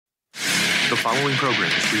The following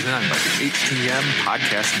program is presented by the HTM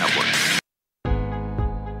Podcast Network.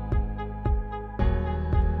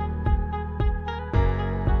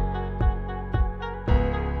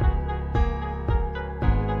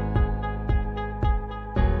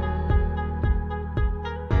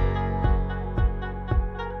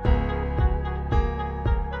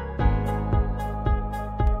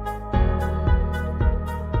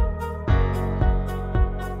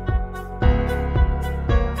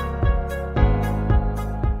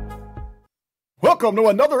 Welcome to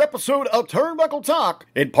another episode of Turnbuckle Talk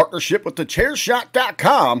in partnership with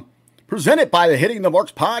thechairshot.com, presented by the Hitting the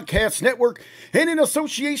Marks Podcast Network and in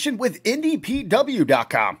association with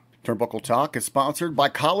NDPW.com. Turnbuckle Talk is sponsored by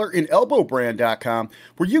collarandelbowbrand.com,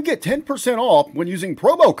 where you get 10% off when using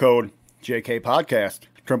promo code JKPodcast.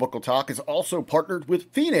 Turnbuckle Talk is also partnered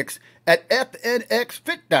with Phoenix at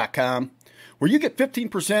FNXFit.com, where you get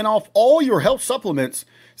 15% off all your health supplements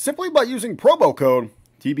simply by using promo code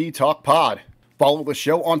TBTalkPod. Follow the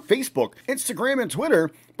show on Facebook, Instagram, and Twitter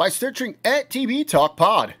by searching at TB Talk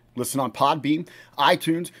Pod. Listen on Podbean,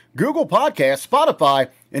 iTunes, Google Podcasts, Spotify,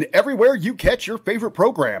 and everywhere you catch your favorite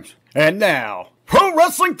programs. And now, pro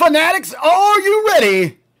wrestling fanatics, are you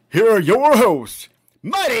ready? Here are your hosts,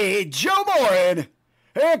 Mighty Joe Morin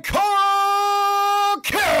and Carl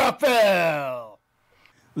Carafel.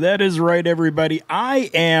 That is right, everybody. I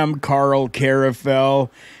am Carl Carafel,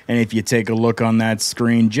 and if you take a look on that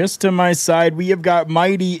screen just to my side, we have got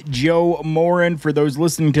Mighty Joe Morin. For those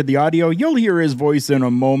listening to the audio, you'll hear his voice in a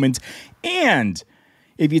moment. And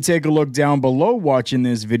if you take a look down below watching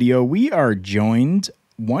this video, we are joined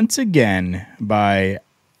once again by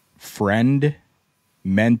friend,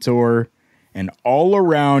 mentor, and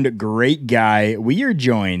all-around great guy. We are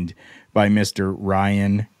joined by Mr.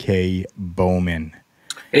 Ryan K. Bowman.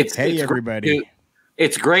 Hey, everybody.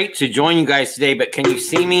 It's great to join you guys today, but can you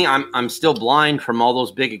see me? I'm still blind from all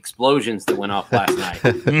those big explosions that went off last night.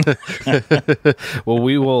 Well,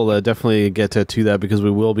 we will definitely get to that because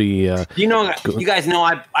we will be. You guys know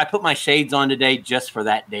I put my shades on today just for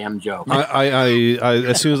that damn joke. I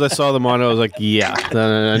as soon as I saw them on, I was like, yeah,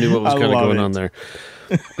 I knew what was kind of going on there.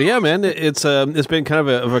 But yeah, man, it's been kind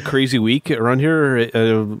of a crazy week around here.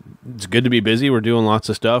 It's good to be busy. We're doing lots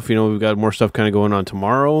of stuff. You know, we've got more stuff kind of going on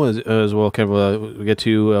tomorrow as well. Kind of we get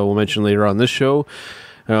to we'll mention later on this show.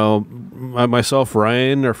 Myself,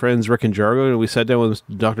 Ryan, our friends Rick and Jargo, and we sat down with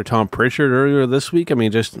Dr. Tom Pritchard earlier this week. I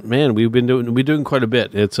mean, just man, we're doing quite a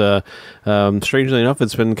bit. It's strangely enough,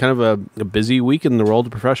 it's been kind of a busy week in the world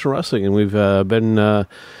of professional wrestling, and we've been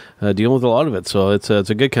dealing with a lot of it. So it's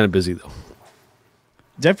a good kind of busy though.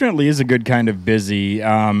 Definitely is a good kind of busy.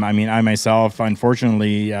 I mean, I myself,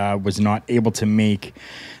 unfortunately, was not able to make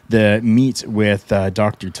the meet with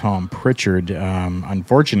Dr. Tom Pritchard,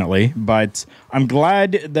 unfortunately. But I'm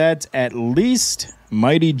glad that at least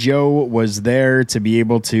Mighty Joe was there to be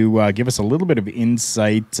able to give us a little bit of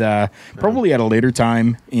insight, probably at a later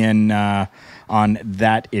time on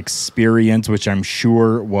that experience, which I'm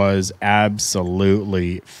sure was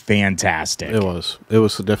absolutely fantastic. It was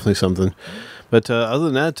definitely something. But other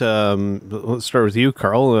than that, let's start with you,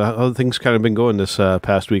 Carl. How have things kind of been going this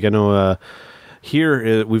past week? I know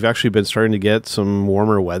here we've actually been starting to get some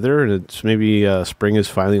warmer weather, and it's maybe spring is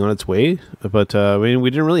finally on its way. But I mean,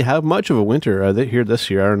 we didn't really have much of a winter here this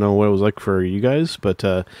year. I don't know what it was like for you guys, but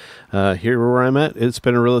here where I'm at, it's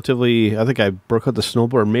been a relatively. I think I broke out the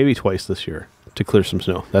snowboard maybe twice this year to clear some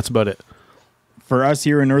snow. That's about it. For us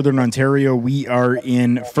here in Northern Ontario, we are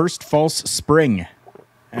in first false spring,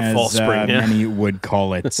 as many would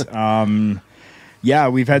call it. Yeah,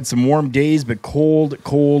 we've had some warm days, but cold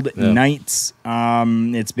nights.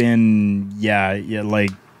 It's been,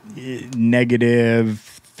 like negative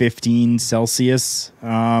 15 Celsius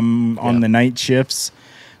on the night shifts.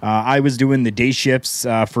 I was doing the day shifts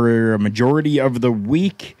for a majority of the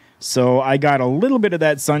week, so I got a little bit of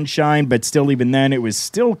that sunshine, but still, even then, it was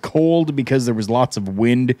still cold because there was lots of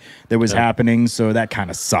wind that was happening, so that kind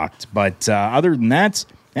of sucked. But other than that,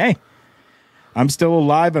 hey, I'm still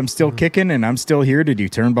alive, I'm still kicking, and I'm still here to do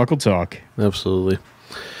Turnbuckle Talk. Absolutely.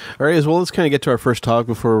 All right, as well, let's kind of get to our first talk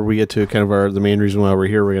before we get to kind of the main reason why we're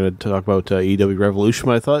here. We're going to talk about EW Revolution,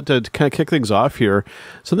 but I thought to kind of kick things off here,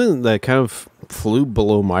 something that kind of flew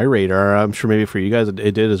below my radar, I'm sure maybe for you guys it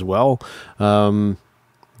did as well.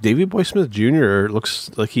 Davey Boy Smith Jr. looks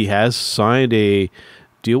like he has signed a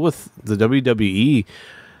deal with the WWE.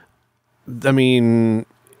 I mean,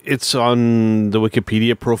 it's on the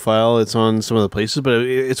Wikipedia profile. It's on some of the places, but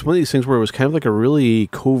it's one of these things where it was kind of like a really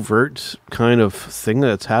covert kind of thing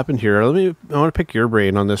that's happened here. I want to pick your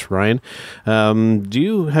brain on this, Ryan. Do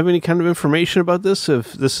you have any kind of information about this?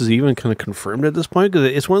 If this is even kind of confirmed at this point,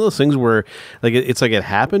 because it's one of those things where like it's like it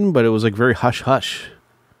happened, but it was like very hush hush.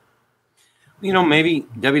 Maybe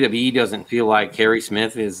WWE doesn't feel like Harry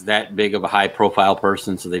Smith is that big of a high-profile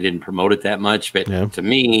person, so they didn't promote it that much. But to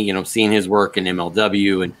me, seeing his work in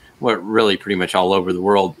MLW and what really pretty much all over the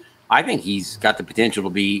world, I think he's got the potential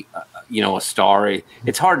to be, a star.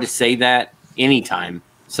 It's hard to say that anytime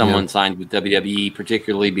someone signed with WWE,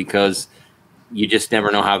 particularly because you just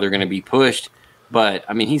never know how they're going to be pushed. But,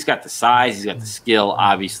 I mean, he's got the size, he's got the skill,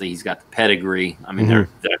 obviously, he's got the pedigree. I mean,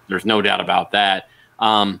 there's no doubt about that.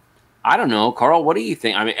 I don't know, Carl. What do you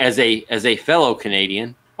think? I mean, as a fellow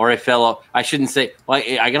Canadian or a fellow, I shouldn't say. Well,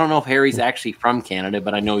 I don't know if Harry's actually from Canada,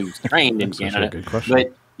 but I know he was trained in Canada. Good question.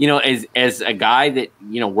 But as a guy that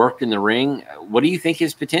worked in the ring, what do you think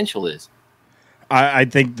his potential is? I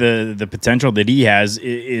think the potential that he has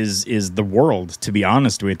is the world. To be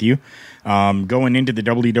honest with you, going into the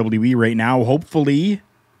WWE right now, hopefully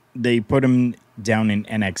they put him down in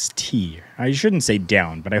NXT. I shouldn't say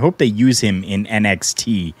down, but I hope they use him in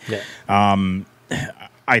NXT. Yeah.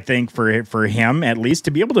 I think for him, at least,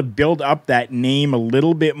 to be able to build up that name a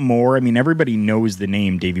little bit more. I mean, everybody knows the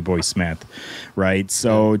name Davey Boy Smith, right?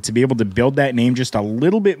 So to be able to build that name just a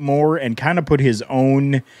little bit more and kind of put his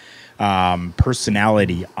own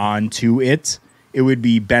personality onto it, it would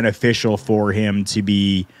be beneficial for him to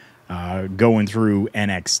be going through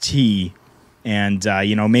NXT and,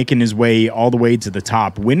 making his way all the way to the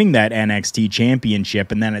top, winning that NXT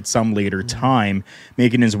championship, and then at some later time,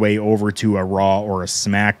 making his way over to a Raw or a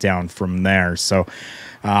SmackDown from there. So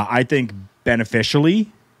I think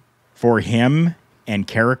beneficially for him and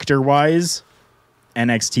character-wise,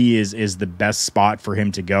 NXT is the best spot for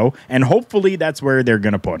him to go, and hopefully that's where they're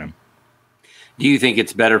going to put him. Do you think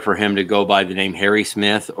it's better for him to go by the name Harry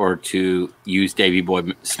Smith or to use Davey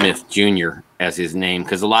Boy Smith Jr. as his name?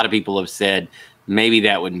 Because a lot of people have said maybe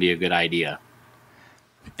that wouldn't be a good idea.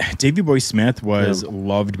 Davey Boy Smith was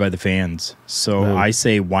loved by the fans, so I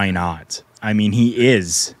say why not? I mean, he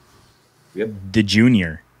is the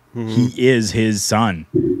junior. He is his son.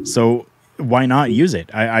 So why not use it?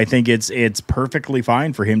 I think it's perfectly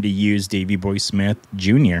fine for him to use Davey Boy Smith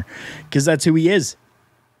Jr. because that's who he is.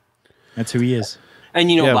 That's who he is. And,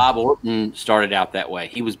 Bob Orton started out that way.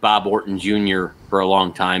 He was Bob Orton Jr. for a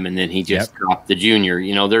long time, and then he just dropped the junior.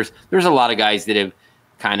 There's a lot of guys that have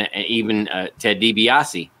kind of, even Ted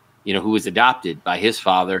DiBiase, who was adopted by his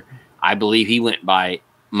father. I believe he went by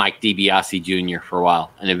Mike DiBiase Jr. for a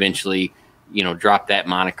while and eventually, dropped that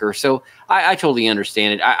moniker. So I totally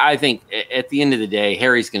understand it. I think at the end of the day,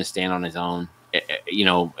 Harry's going to stand on his own.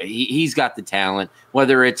 He's got the talent,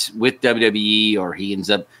 whether it's with WWE or he ends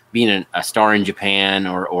up being a star in Japan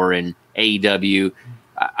or in AEW.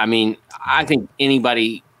 I mean, I think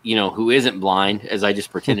anybody, who isn't blind, as I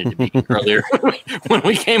just pretended to be earlier when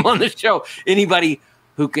we came on the show, anybody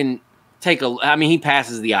who can he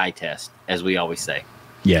passes the eye test, as we always say.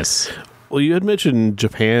 Yes. Well, you had mentioned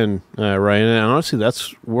Japan, Ryan, and honestly,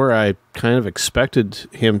 that's where I kind of expected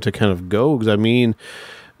him to kind of go, because I mean,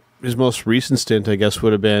 his most recent stint, I guess,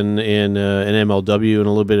 would have been in MLW and a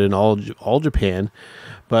little bit in All Japan.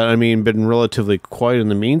 But, I mean, been relatively quiet in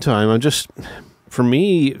the meantime. I just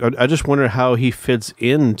wonder how he fits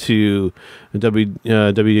into WWE.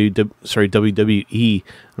 I don't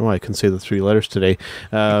know why I couldn't say the three letters today.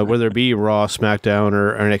 Whether it be Raw, SmackDown,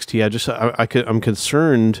 or NXT, I'm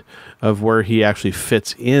concerned of where he actually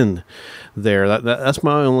fits in there. That's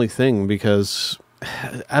my only thing, because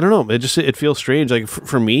I don't know. It feels strange. Like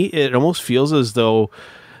for me, it almost feels as though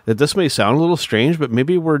that this may sound a little strange, but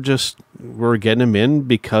maybe we're getting him in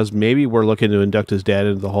because maybe we're looking to induct his dad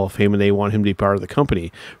into the Hall of Fame and they want him to be part of the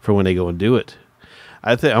company for when they go and do it.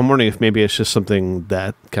 I'm wondering if maybe it's just something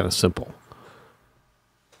that kind of simple.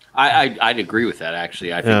 I'd agree with that,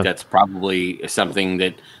 actually. I think that's probably something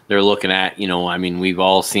that they're looking at. I mean, we've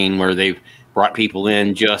all seen where they've brought people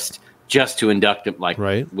in just to induct him, like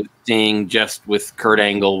with Sting, just with Kurt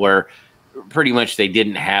Angle, where pretty much they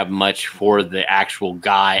didn't have much for the actual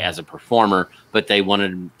guy as a performer, but they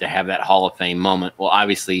wanted to have that Hall of Fame moment. Well,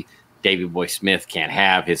 obviously, Davey Boy Smith can't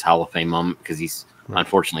have his Hall of Fame moment because he's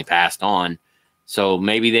unfortunately passed on. So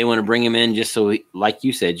maybe they want to bring him in just so, like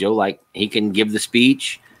you said, Joe, like he can give the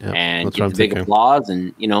speech and get the big applause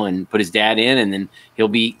and, and put his dad in, and then he'll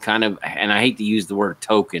be kind of, and I hate to use the word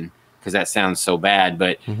token because that sounds so bad,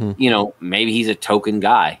 but, maybe he's a token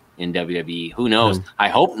guy in WWE. Who knows? I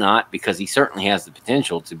hope not, because he certainly has the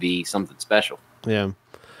potential to be something special. Yeah.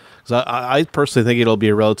 Because I personally think it'll be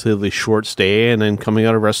a relatively short stay, and then coming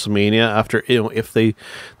out of WrestleMania after, if they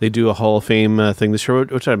do a Hall of Fame thing this year,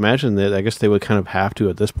 which I imagine that I guess they would kind of have to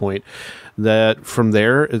at this point, that from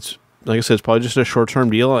there, it's, like I said, it's probably just a short-term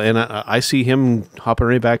deal, and I see him hopping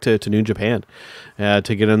right back to New Japan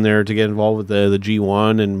to get in there, to get involved with the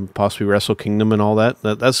G1 and possibly Wrestle Kingdom and all that.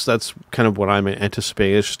 That's kind of what I'm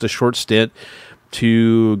anticipating. It's just a short stint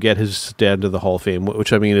to get his dad to the Hall of Fame,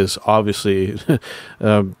 which I mean is obviously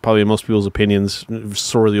probably in most people's opinions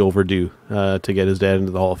sorely overdue to get his dad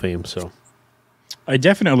into the Hall of Fame. So I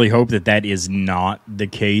definitely hope that is not the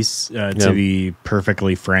case, to be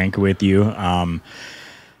perfectly frank with you.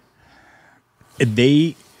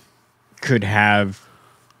 They could have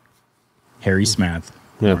Harry Smith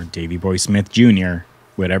or Davey Boy Smith Jr.,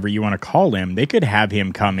 whatever you want to call him. They could have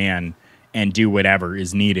him come in and do whatever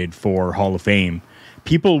is needed for Hall of Fame.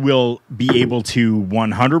 People will be able to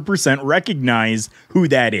 100% recognize who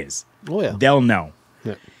that is. Oh, yeah. They'll know.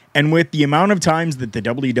 Yeah. And with the amount of times that the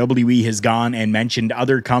WWE has gone and mentioned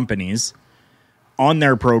other companies on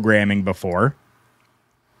their programming before,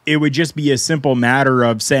 it would just be a simple matter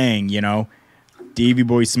of saying, Davey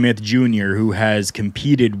Boy Smith Jr., who has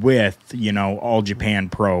competed with, All Japan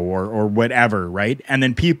Pro or whatever, right? And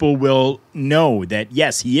then people will know that,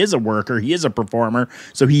 yes, he is a worker, he is a performer,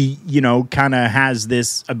 so he, kind of has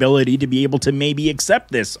this ability to be able to maybe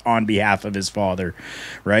accept this on behalf of his father,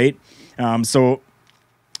 right? So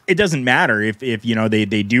it doesn't matter if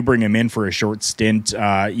they do bring him in for a short stint,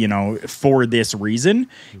 for this reason.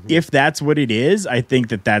 Mm-hmm. If that's what it is, I think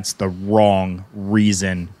that's the wrong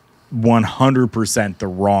reason. 100% the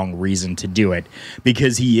wrong reason to do it,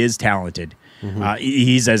 because he is talented. Mm-hmm.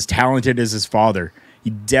 He's as talented as his father.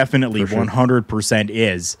 He definitely 100%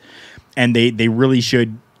 is. And they really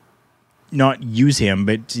should not use him,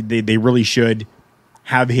 but they really should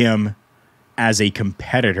have him as a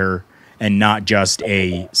competitor and not just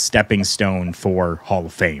a stepping stone for Hall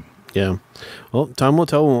of Fame. Yeah. Well, time will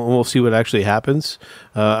tell. We'll see what actually happens.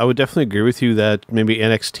 I would definitely agree with you that maybe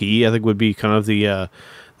NXT, I think, would be kind of the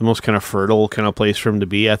most kind of fertile kind of place for him to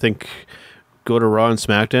be. I think go to Raw and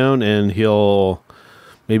SmackDown and he'll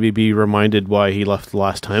maybe be reminded why he left the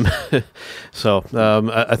last time. So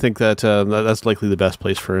I think that's likely the best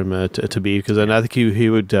place for him to be, because then I think he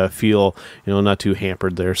would feel not too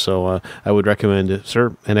hampered there. So I would recommend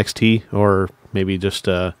NXT, or maybe just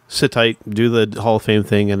sit tight, do the Hall of Fame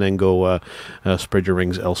thing, and then go spread your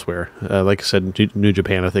wings elsewhere. Like I said, New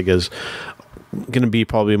Japan I think is going to be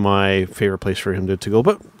probably my favorite place for him to go.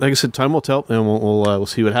 But like I said, time will tell, and we'll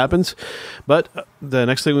see what happens. But the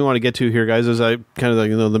next thing we want to get to here, guys, is kind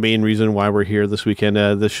of the main reason why we're here this weekend.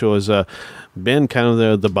 This show has been kind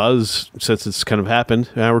of the buzz since it's kind of happened.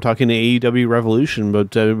 We're talking AEW Revolution,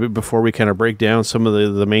 but before we kind of break down some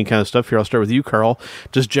of the main kind of stuff here, I'll start with you, Carl.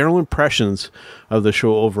 Just general impressions of the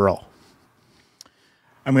show overall.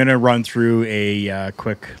 I'm going to run through a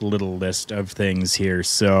quick little list of things here.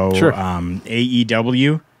 So, sure.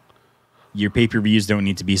 AEW, your pay-per-views don't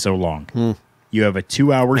need to be so long. You have a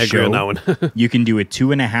 2-hour show. I agree on that one. You can do a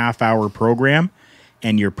 2.5-hour program,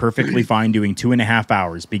 and you're perfectly fine doing 2.5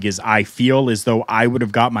 hours, because I feel as though I would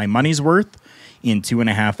have got my money's worth in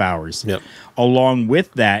 2.5 hours. Yep. Along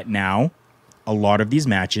with that, now, a lot of these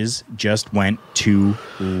matches just went too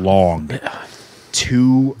long.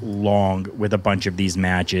 Too long with a bunch of these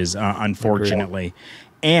matches, unfortunately.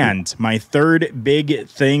 And my third big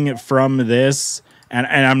thing from this, and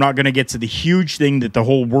I'm not going to get to the huge thing that the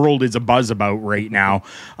whole world is abuzz about right now.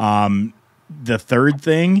 The third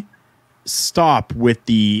thing, stop with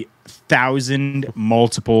the 1,000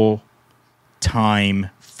 multiple time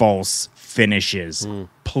false finishes.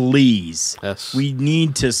 Please. Yes. We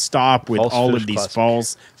need to stop with False all of these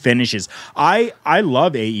false finishes. I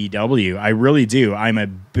love AEW. I really do. I'm a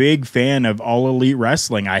big fan of All Elite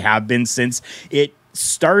Wrestling. I have been since it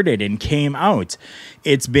started and came out.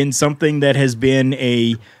 It's been something that has been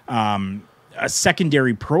a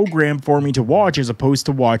secondary program for me to watch, as opposed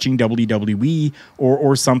to watching WWE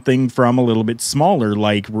or something from a little bit smaller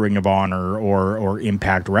like Ring of Honor or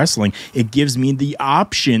Impact Wrestling. It gives me the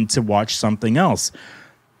option to watch something else.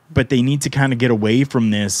 But they need to kind of get away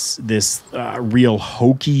from this real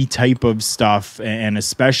hokey type of stuff, and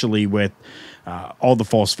especially with all the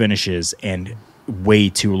false finishes and way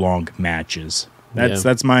too long matches.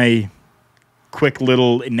 That's my quick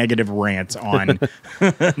little negative rant on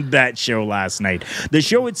that show last night. The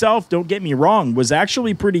show itself, don't get me wrong, was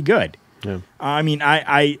actually pretty good. Yeah. I mean,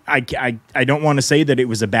 I don't want to say that it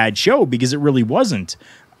was a bad show, because it really wasn't.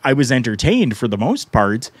 I was entertained for the most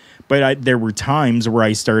part, but there were times where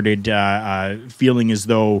I started feeling as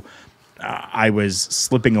though I was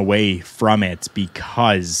slipping away from it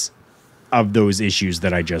because of those issues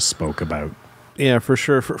that I just spoke about. Yeah, for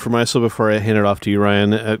sure. For myself, before I hand it off to you,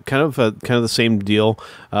 Ryan, kind of the same deal.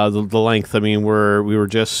 The length. I mean, we were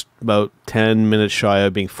just about 10 minutes shy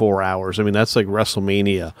of being 4 hours. I mean, that's like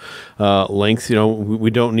WrestleMania length. You know, we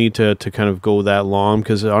don't need to kind of go that long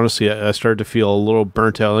because honestly, I started to feel a little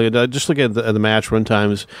burnt out. Just look at the match run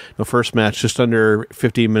times. First match just under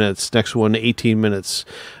 15 minutes. Next one 18 minutes.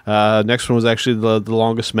 Next one was actually the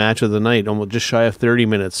longest match of the night, almost just shy of 30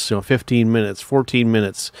 minutes. 15 minutes, 14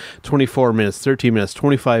 minutes, 24 minutes, 13 minutes,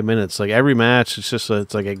 25 minutes. Like every match, it's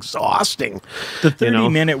like exhausting. The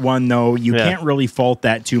 30-minute one, though, you can't really fault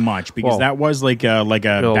that too much because that was like a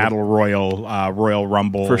battle royal, Royal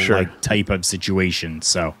Rumble for sure. like type of situation.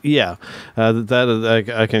 So yeah, that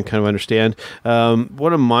I can kind of understand.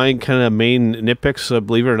 One of my kind of main nitpicks,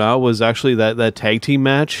 believe it or not, was actually that tag team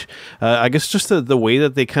match. I guess just the way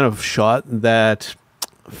that they kind of shot that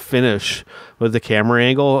finish with the camera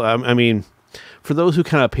angle. I mean, for those who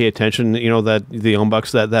kind of pay attention, that the Young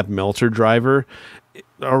Bucks, that Meltzer driver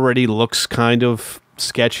already looks kind of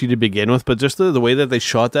sketchy to begin with, but just the way that they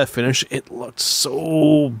shot that finish, it looked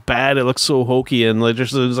so bad. It looked so hokey, and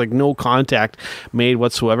there's like no contact made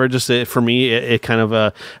whatsoever. Just for me, it kind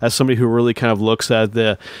of as somebody who really kind of looks at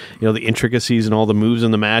the the intricacies and all the moves in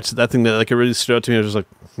the match, that thing that like it really stood out to me. I was just like,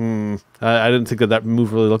 I didn't think that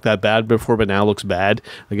move really looked that bad before, but now it looks bad.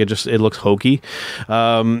 Like it looks hokey.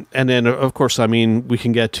 And then of course, I mean, we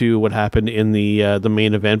can get to what happened in the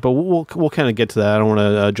main event, but we'll kind of get to that. I don't want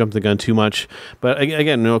to jump the gun too much, but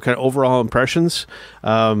again, kind of overall impressions,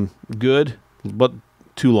 good, but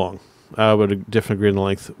too long. I would definitely agree on the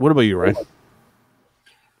length. What about you, Ryan?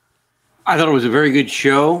 I thought it was a very good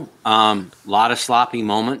show. A lot of sloppy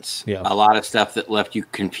moments. Yeah. A lot of stuff that left you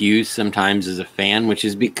confused sometimes as a fan, which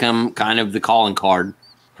has become kind of the calling card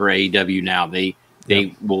for AEW now. They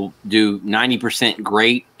will do 90%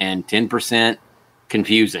 great and 10%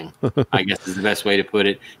 confusing, I guess is the best way to put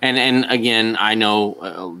it. And again, I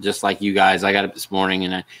know, just like you guys, I got up this morning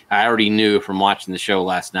and I already knew from watching the show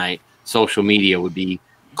last night, social media would be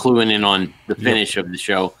cluing in on the finish of the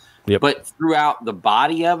show. Yep. But throughout the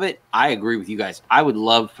body of it, I agree with you guys. I would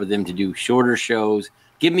love for them to do shorter shows.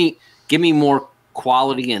 Give me more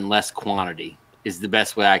quality and less quantity is the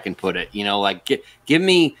best way I can put it. Like give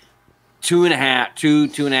me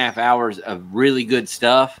 2.5 hours of really good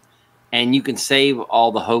stuff, and you can save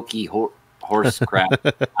all the hokey horse crap.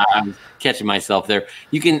 I'm catching myself there.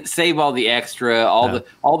 You can save all the extra,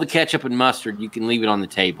 all the ketchup and mustard. You can leave it on the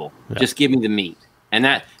table. Yeah. Just give me the meat. And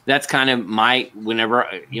that's kind of whenever,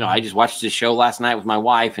 I just watched this show last night with my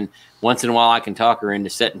wife, and once in a while I can talk her into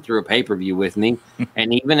sitting through a pay-per-view with me.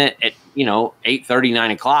 And even at 8:30,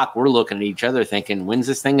 9 o'clock, we're looking at each other thinking, when's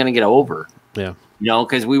this thing going to get over? Yeah.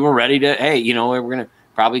 Because we were ready to, we're going to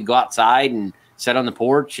probably go outside and sit on the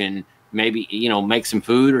porch and maybe, make some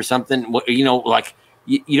food or something. You don't want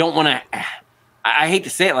to, I hate to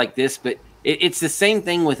say it like this, but it's the same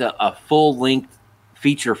thing with a full-length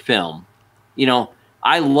feature film.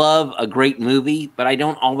 I love a great movie, but I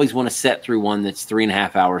don't always want to sit through one that's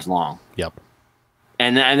 3.5 hours long. Yep.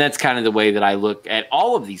 And that's kind of the way that I look at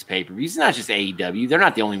all of these pay-per-views. It's not just AEW. They're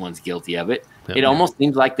not the only ones guilty of it. Yep. It almost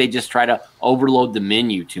seems like they just try to overload the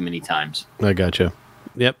menu too many times. I gotcha.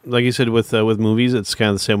 Yep. Like you said, with movies, it's kind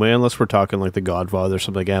of the same way, unless we're talking like The Godfather or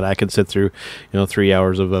something like that. I can sit through, 3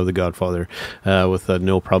 hours of The Godfather with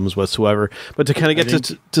no problems whatsoever. But to kind of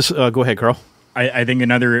get to go ahead, Carl. I think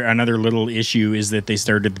another little issue is that they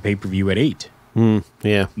started the pay-per-view at 8.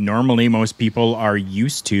 Yeah. Normally, most people are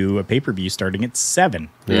used to a pay-per-view starting at 7.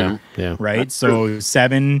 Yeah. Yeah. Right? That's so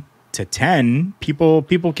 7 to 10,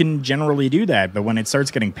 people can generally do that. But when it starts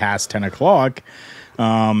getting past 10 o'clock,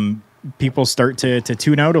 people start to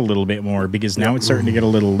tune out a little bit more because now it's starting to get a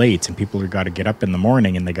little late and people have got to get up in the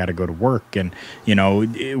morning and they got to go to work and,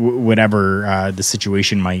 whatever the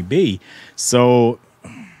situation might be. So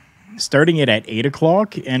starting it at 8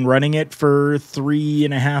 o'clock and running it for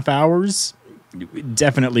 3.5 hours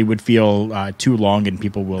definitely would feel too long, and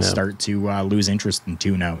people will start to lose interest and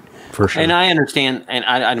tune out. For sure. And I understand, and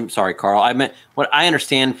I'm sorry, Carl. I meant what I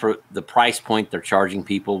understand for the price point they're charging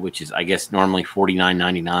people, which is, I guess, normally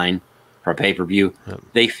 $49.99 for a pay-per-view. Yep.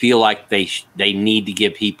 They feel like they need to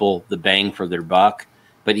give people the bang for their buck.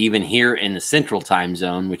 But even here in the Central Time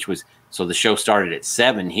Zone, so the show started at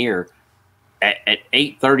 7 here. At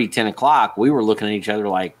 8:30, 10 o'clock, we were looking at each other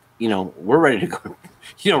like, we're ready to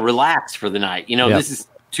go, relax for the night. This is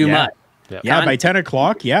too much. Yep. Yeah, by 10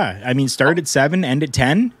 o'clock, I mean, start at 7, end at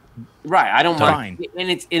 10. Right. I don't mind.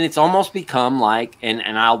 And it's almost become like, and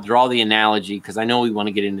I'll draw the analogy because I know we want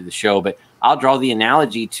to get into the show, but I'll draw the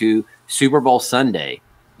analogy to Super Bowl Sunday.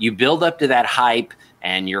 You build up to that hype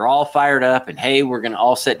and you're all fired up and, hey, we're going to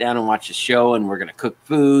all sit down and watch the show and we're going to cook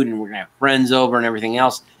food and we're going to have friends over and everything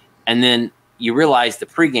else. And then you realize the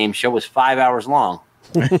pregame show was 5 hours long.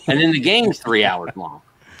 And then the game's 3 hours long,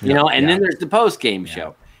 and then there's the postgame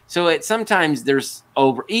show. So sometimes there's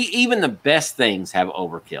even the best things have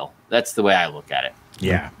overkill. That's the way I look at it.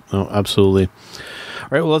 Yeah. Oh, absolutely. All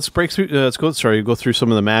right, well, let's break through. Go through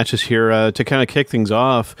some of the matches here to kind of kick things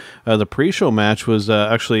off. The pre-show match was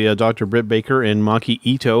actually Dr. Britt Baker and Maki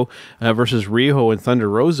Ito versus Riho and Thunder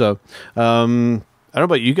Rosa. I don't know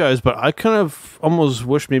about you guys, but I kind of almost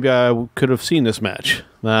wish maybe I could have seen this match.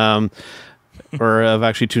 Or I've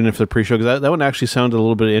actually tuned in for the pre-show because that one actually sounded a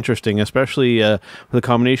little bit interesting, especially with the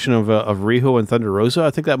combination of Riho and Thunder Rosa. I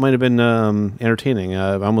think that might have been entertaining.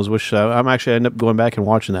 I almost wish I'm actually end up going back and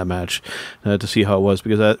watching that match to see how it was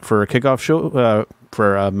because for a kickoff show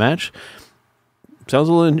for a match sounds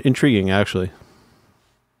a little intriguing actually.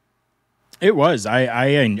 It was. I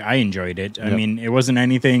enjoyed it. Yep. I mean, it wasn't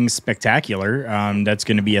anything spectacular. That's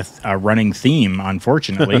going to be a running theme,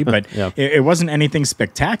 unfortunately. But Yep. it wasn't anything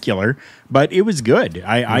spectacular. But it was good.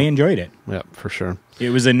 I enjoyed it. Yeah, for sure. It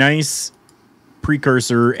was a nice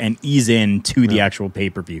precursor and ease in to the actual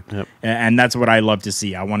pay-per-view. Yep. And that's what I love to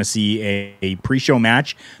see. I want to see a pre-show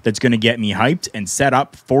match that's going to get me hyped and set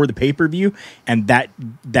up for the pay-per-view. And that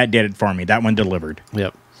did it for me. That one delivered.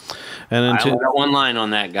 Yep. And then I got one line on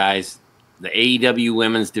that, guys. The AEW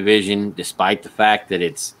women's division, despite the fact that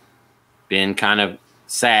it's been kind of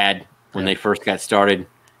sad when they first got started,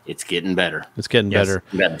 it's getting better. It's getting better.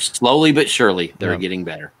 Slowly but surely, they're getting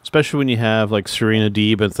better. Especially when you have like Serena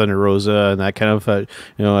Deeb and Thunder Rosa and that kind of,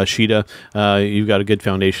 Ashita. You've got a good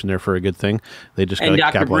foundation there for a good thing. They just got to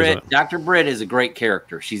capitalize on it. Dr. Britt is a great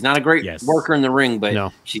character. She's not a great worker in the ring,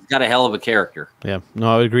 but she's got a hell of a character. Yeah,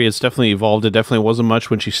 no, I would agree. It's definitely evolved. It definitely wasn't much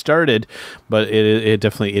when she started, but it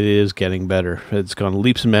is getting better. It's gone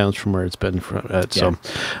leaps and bounds from where it's been. So,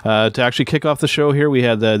 to actually kick off the show here, we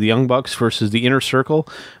had the Young Bucks versus the Inner Circle,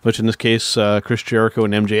 which in this case, Chris Jericho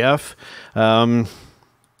and MJF.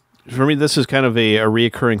 For me, this is kind of a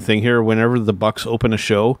reoccurring thing here. Whenever the Bucks open a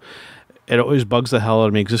show, it always bugs the hell out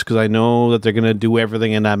of me just because I know that they're going to do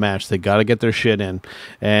everything in that match. They got to get their shit in.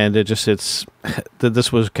 And this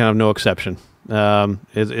was kind of no exception.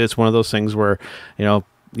 It's one of those things where,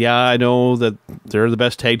 I know that they're the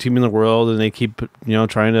best tag team in the world and they keep,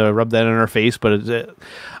 trying to rub that in our face. But I don't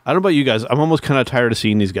know about you guys. I'm almost kind of tired of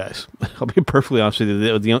seeing these guys. I'll be perfectly honest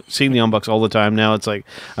with you. Seeing the Young Bucks all the time now, it's like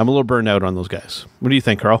I'm a little burned out on those guys. What do you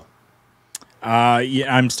think, Carl?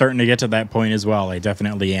 Yeah, I'm starting to get to that point as well. I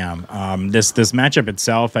definitely am. This matchup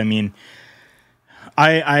itself, I mean,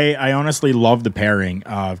 I honestly love the pairing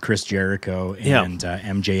of Chris Jericho and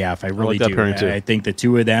MJF. I really do. I think the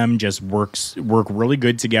two of them just work really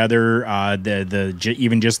good together.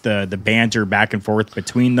 Even just the banter back and forth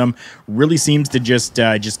between them really seems to just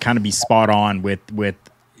kind of be spot on with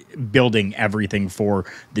building everything for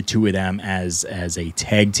the two of them as a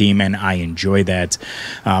tag team, and I enjoy that.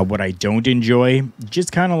 What I don't enjoy,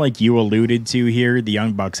 just kind of like you alluded to here, the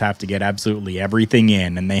Young Bucks have to get absolutely everything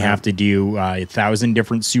in, and they have to do 1,000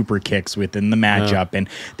 different super kicks within the matchup, and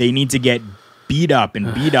they need to get beat up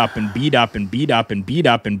and beat up and beat up and beat up and beat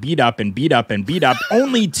up and beat up and beat up and beat up,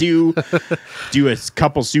 only to do a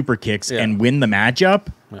couple super kicks and win the matchup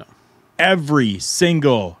every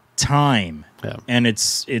single time. Yeah. And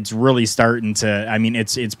it's really starting to, I mean,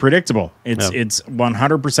 it's predictable. It's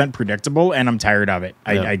 100% predictable, and I'm tired of it.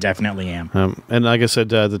 I definitely am. And like I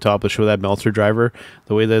said at the top of the show, that Meltzer driver,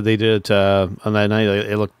 the way that they did it on that night,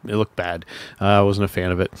 it looked bad. I wasn't a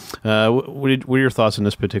fan of it. What are your thoughts on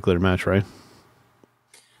this particular match, Ryan?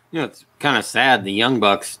 It's kind of sad. The Young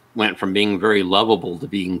Bucks went from being very lovable to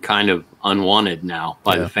being kind of unwanted now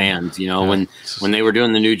by the fans. When they were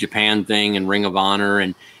doing the New Japan thing and Ring of Honor,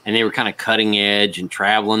 and they were kind of cutting edge and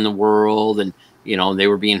traveling the world, and they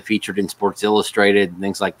were being featured in Sports Illustrated and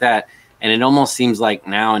things like that. And it almost seems like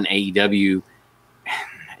now in AEW,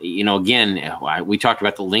 again, we talked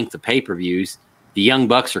about the length of pay-per-views. The Young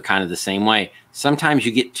Bucks are kind of the same way. Sometimes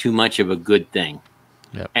you get too much of a good thing.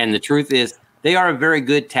 Yep. And the truth is, they are a very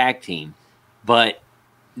good tag team, but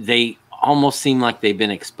they almost seem like they've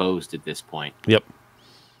been exposed at this point. Yep.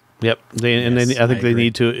 I think they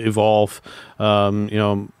need to evolve.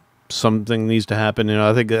 Something needs to happen.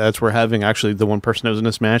 I think that's where having actually the one person that was in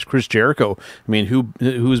this match, Chris Jericho. I mean,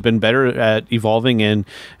 who's been better at evolving and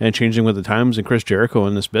changing with the times than Chris Jericho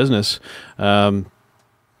in this business? You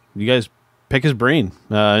guys pick his brain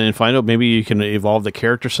and find out maybe you can evolve the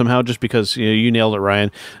character somehow, just because you nailed it,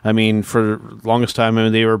 Ryan. I mean, for the longest time,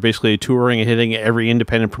 they were basically touring and hitting every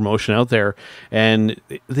independent promotion out there, and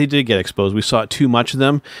they did get exposed. We saw too much of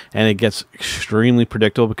them, and it gets extremely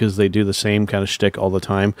predictable because they do the same kind of shtick all the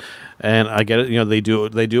time. And I get it, they do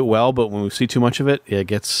it well, but when we see too much of it, it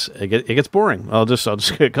gets boring. I'll just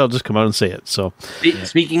come out and say it. So,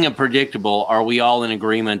 speaking of predictable, are we all in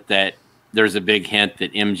agreement that there's a big hint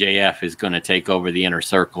that MJF is going to take over the Inner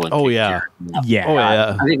Circle? And yeah.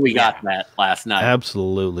 I think we got that last night.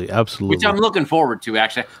 Absolutely. Which I'm looking forward to.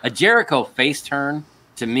 Actually, a Jericho face turn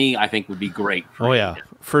to me, I think would be great.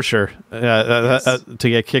 For sure. To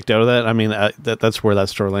get kicked out of that, I mean, that's where that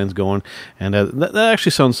storyline's going, and that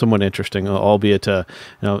actually sounds somewhat interesting. Albeit,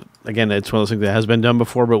 again, it's one of those things that has been done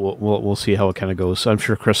before, but we'll see how it kind of goes. So I'm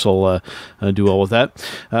sure Chris will do well with that.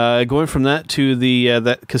 Going from that to the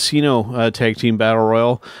that Casino tag team battle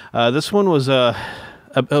royal. This one was a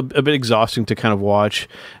bit exhausting to kind of watch.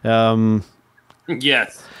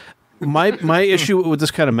 Yes. My issue with this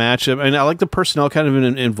kind of match, I mean, I like the personnel kind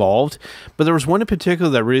of involved, but there was one in particular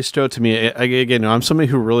that really stood out to me. Again, I'm somebody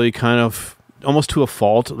who really kind of, almost to a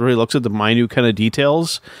fault, really looks at the minute kind of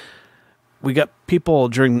details. We got people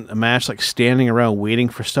during a match like standing around waiting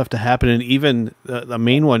for stuff to happen, and even the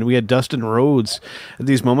main one, we had Dustin Rhodes at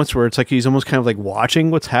these moments where it's like he's almost kind of like watching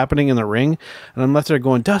what's happening in the ring, and I'm left there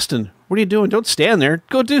going, Dustin, what are you doing? Don't stand there.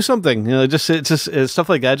 Go do something. It's stuff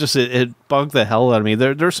like that. It bugged the hell out of me.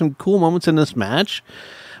 There's some cool moments in this match,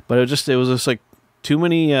 but it was just like too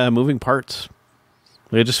many moving parts.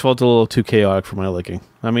 It just felt a little too chaotic for my liking.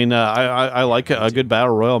 I mean, I like a good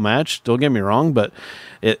battle royal match. Don't get me wrong, but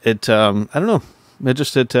it I don't know. It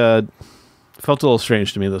felt a little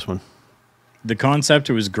strange to me, this one. The concept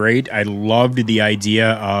was great. I loved the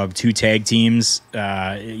idea of two tag teams,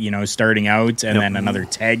 starting out and then another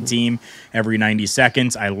tag team every 90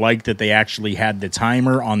 seconds. I liked that they actually had the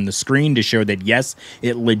timer on the screen to show that, yes,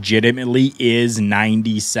 it legitimately is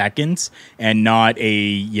 90 seconds and not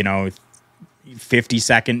a,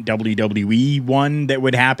 50-second WWE one that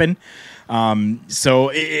would happen. So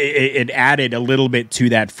it added a little bit to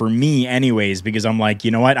that for me anyways, because I'm like,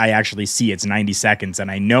 you know what? I actually see it's 90 seconds and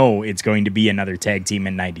I know it's going to be another tag team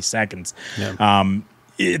in 90 seconds. Yeah.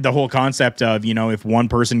 The whole concept of, if one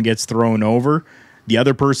person gets thrown over, the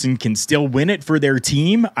other person can still win it for their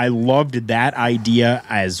team. I loved that idea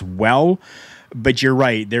as well. But you're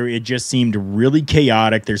right. It just seemed really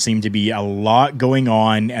chaotic. There seemed to be a lot going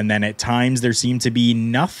on, and then at times there seemed to be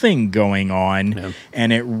nothing going on,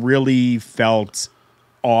 and it really felt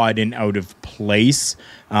odd and out of place.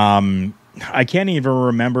 I can't even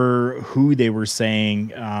remember who they were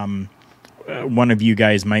saying. One of you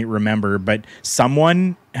guys might remember, but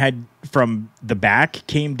someone had from the back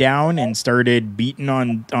came down and started beating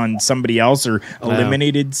on somebody else or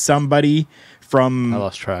eliminated somebody from I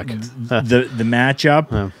lost track. the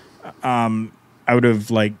matchup out of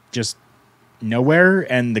like just nowhere,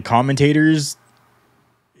 and the commentators,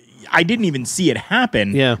 I didn't even see it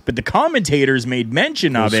happen, but the commentators made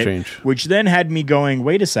mention of it, strange. Which then had me going,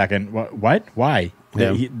 wait a second, what? Why?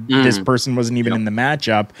 This person wasn't even in the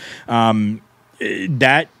matchup.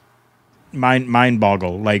 That mind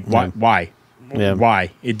boggle, like why?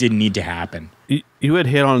 Why? It didn't need to happen. You had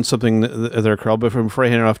hit on something there, Carl, but before I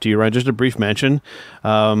hand it off to you, Ryan, just a brief mention.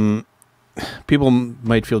 People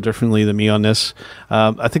might feel differently than me on this.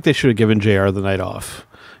 I think they should have given JR the night off.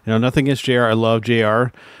 Nothing against JR. I love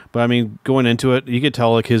JR. But, I mean, going into it, you could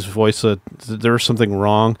tell, like, his voice, that there was something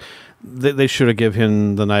wrong. They should have given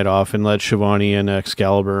him the night off and let Shivani and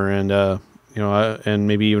Excalibur and and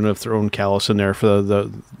maybe even have thrown Callis in there for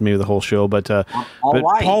maybe the whole show. But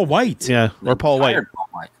Paul White. Yeah, or Paul White.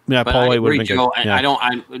 Yeah, but Paul White would have been Joe, good. Yeah.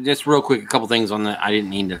 I just real quick, a couple things on that. I didn't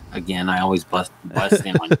mean to, again, I always bust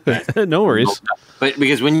in on you guys. No worries. But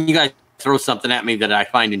because when you guys throw something at me that I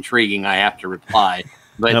find intriguing, I have to reply.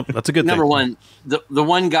 But that's a good number thing. one, the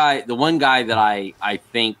one guy that I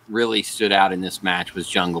think really stood out in this match was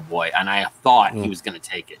Jungle Boy, and I thought he was going to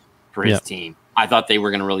take it for his team. I thought they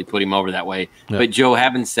were going to really put him over that way. Yeah. But Joe,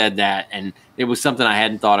 having said that, and it was something I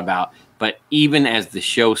hadn't thought about, but even as the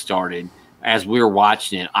show started, as we were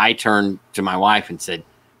watching it, I turned to my wife and said,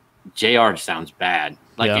 JR sounds bad.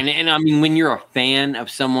 And I mean, when you're a fan of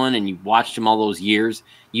someone and you've watched them all those years,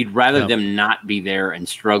 you'd rather them not be there and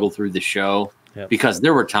struggle through the show. Yep. Because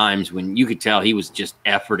there were times when you could tell he was just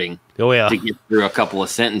efforting to get through a couple of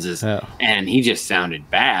sentences, and he just sounded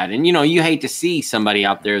bad. And, you hate to see somebody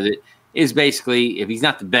out there that is basically, if he's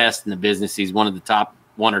not the best in the business, he's one of the top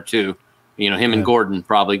one or two, him and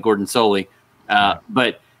Gordon Soley.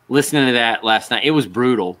 But listening to that last night, it was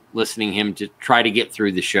brutal listening him to try to get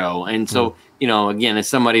through the show. And so, again, as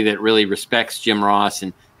somebody that really respects Jim Ross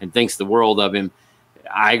and thinks the world of him,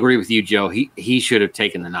 I agree with you, Joe. He should have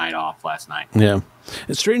taken the night off last night. Yeah.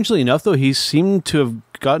 And strangely enough, though, he seemed to have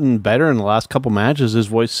gotten better in the last couple matches. His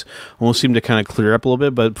voice almost seemed to kind of clear up a little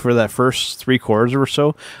bit. But for that first 3 quarters or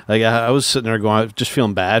so, like I was sitting there going, just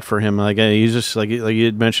feeling bad for him. Like he's just like you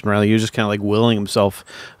had mentioned, Riley, he was just kind of like willing himself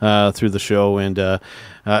through the show, and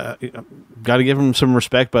got to give him some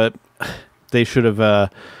respect. But they should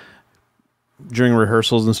have. During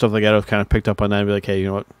rehearsals and stuff like that, I've kind of picked up on that and be like, hey, you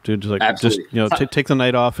know what, dude, take the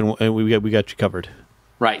night off and we got you covered.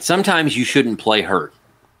 Right. Sometimes you shouldn't play hurt.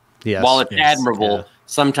 Yes. While it's admirable,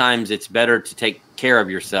 sometimes it's better to take care of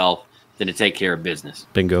yourself than to take care of business.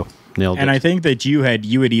 Bingo. Nailed it. And I think that you had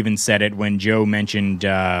even said it when Joe mentioned,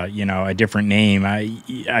 a different name.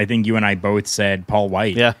 I think you and I both said Paul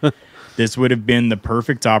White. Yeah. This would have been the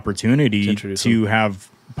perfect opportunity to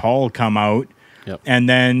have Paul come out. Yep. And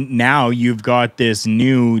then now you've got this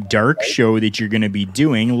new dark show that you're going to be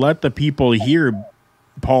doing. Let the people hear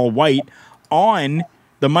Paul White on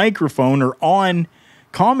the microphone or on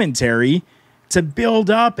commentary to build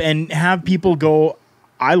up and have people go,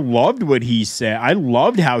 I loved what he said. I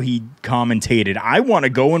loved how he commentated. I want to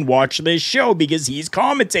go and watch this show because he's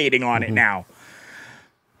commentating on it now.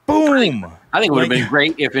 Boom. I think it would have been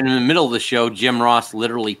great if in the middle of the show, Jim Ross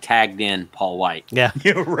literally tagged in Paul White. Yeah.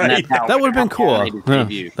 You're right. That would have been cool.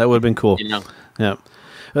 That would have been cool. Yeah.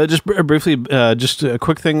 Just briefly, just a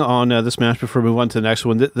quick thing on this match before we move on to the next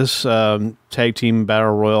one. This tag team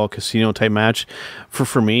battle royal casino type match,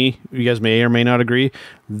 for me, you guys may or may not agree,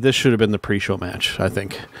 this should have been the pre-show match. I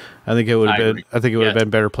think it would have been. I think it would have been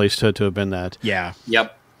better placed to have been that. Yeah.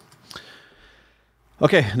 Yep.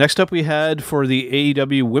 Okay, next up we had for the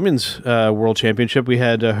AEW Women's World Championship, we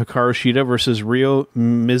had Hikaru Shida versus Ryo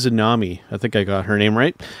Mizunami. I think I got her name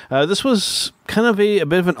right. This was kind of a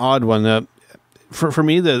bit of an odd one. For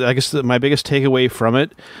me, I guess my biggest takeaway from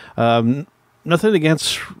it, nothing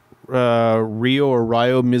against Ryo or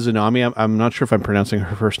Ryo Mizunami. I'm not sure if I'm pronouncing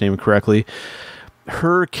her first name correctly.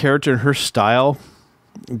 Her character and her style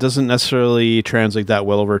doesn't necessarily translate that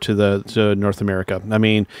well over to North America. I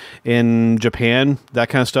mean, in Japan, that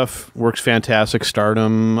kind of stuff works fantastic.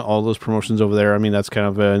 Stardom, all those promotions over there. I mean, that's kind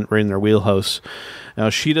of right in their wheelhouse. Now,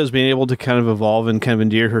 Shida's been able to kind of evolve and kind of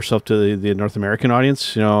endear herself to the North American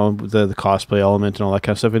audience, the cosplay element and all that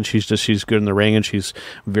kind of stuff. And she's good in the ring, and she's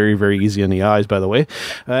very, very easy on the eyes, by the way.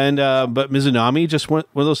 And but Mizunami, just one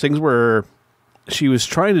of those things where she was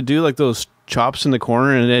trying to do like those chops in the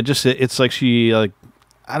corner, and it's like she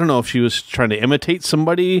I don't know if she was trying to imitate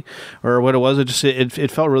somebody or what it was.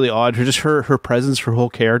 It felt really odd. Her presence, her whole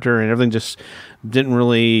character, and everything just didn't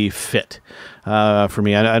really fit for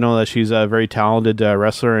me. I know that she's a very talented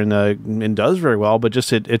wrestler and does very well, but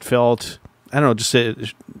it felt, I don't know,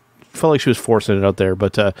 it felt like she was forcing it out there.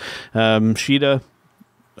 But Shida,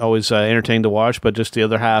 always entertaining to watch, but just the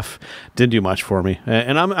other half didn't do much for me.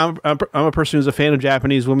 And I'm a person who's a fan of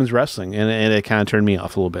Japanese women's wrestling, and it kind of turned me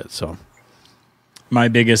off a little bit. So. My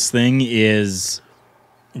biggest thing is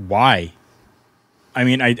why? I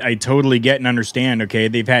mean, I totally get and understand, okay,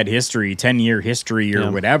 they've had history, 10-year history or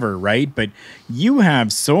whatever, right? But you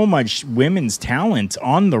have so much women's talent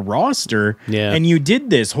on the roster, and you did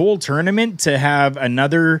this whole tournament to have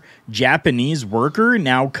another Japanese worker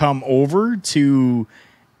now come over to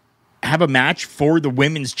have a match for the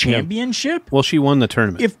women's championship. Well, she won the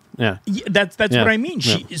tournament. That's what I mean.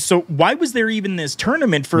 So why was there even this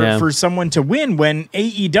tournament for someone to win when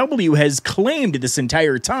AEW has claimed this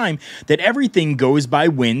entire time that everything goes by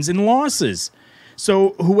wins and losses?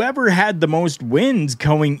 So whoever had the most wins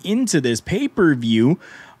going into this pay-per-view,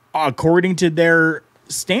 according to their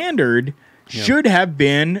standard, should have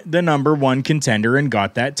been the number one contender and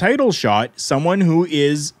got that title shot. Someone who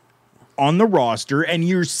is on the roster and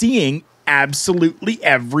you're seeing absolutely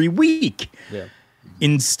every week.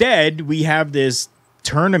 Instead, we have this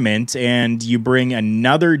tournament and you bring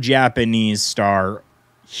another Japanese star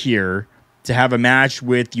here to have a match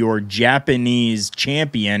with your Japanese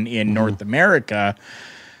champion in North America.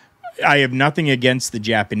 I have nothing against the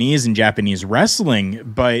Japanese and Japanese wrestling,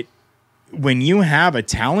 but when you have a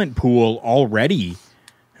talent pool already,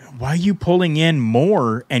 why are you pulling in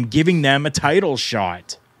more and giving them a title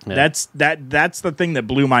shot? That's the thing that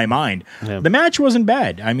blew my mind. The match wasn't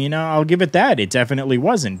bad. I mean, I'll give it that. It definitely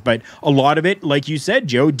wasn't. But a lot of it, like you said,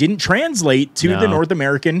 Joe, didn't translate to the North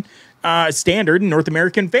American standard and North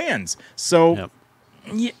American fans. So,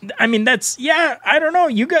 I mean, I don't know.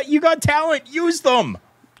 You got talent. Use them.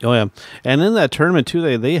 Oh yeah, and in that tournament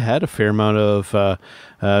too, they had a fair amount of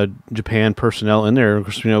Japan personnel in there. Of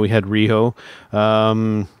course, we had Riho,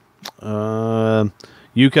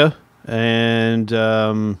 Yuka, and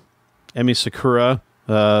Emi Sakura,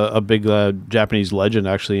 a big Japanese legend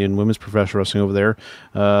actually in women's professional wrestling over there.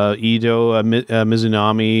 Ito,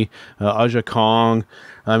 Mizunami, Aja Kong.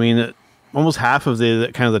 I mean, almost half of the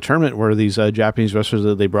kind of the tournament were these Japanese wrestlers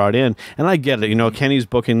that they brought in, and I get it. Kenny's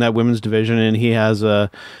booking that women's division, and he has a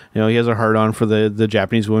hard on for the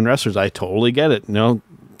Japanese women wrestlers. I totally get it.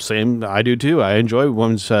 Same, I do too. I enjoy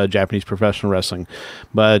women's Japanese professional wrestling,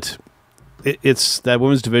 but it's that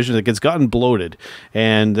women's division that gets gotten bloated,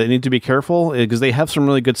 and they need to be careful because they have some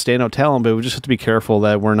really good standout talent, but we just have to be careful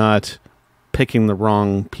that we're not picking the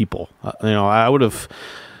wrong people. I would have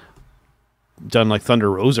done like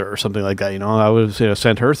Thunder Rosa or something like that. I would have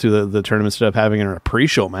sent her through the tournament instead of having her in a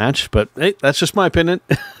pre-show match. But hey, that's just my opinion.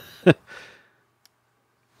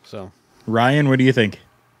 So, Ryan, what do you think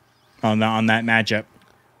on that matchup?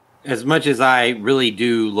 As much as I really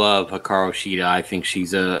do love Hikaru Shida, I think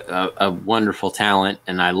she's a wonderful talent,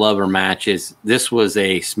 and I love her matches. This was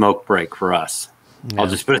a smoke break for us. Yeah. I'll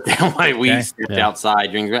just put it that way. We stepped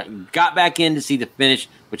outside, got back in to see the finish,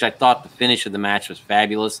 which I thought the finish of the match was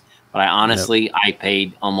fabulous. But I honestly, I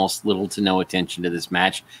paid almost little to no attention to this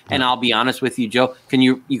match. And I'll be honest with you, Joe. Can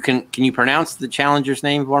you pronounce the challenger's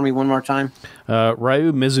name for me one more time?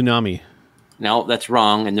 Ryu Mizunami. No, that's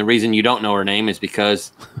wrong. And the reason you don't know her name is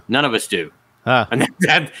because none of us do. And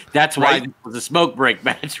that's why it was a smoke break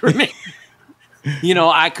match for me.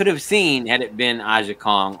 I could have seen had it been Aja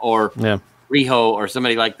Kong or Riho or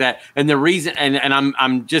somebody like that. And the reason, and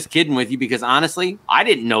I'm just kidding with you because honestly, I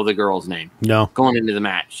didn't know the girl's name. Going into the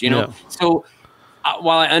match, So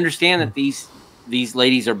while I understand that these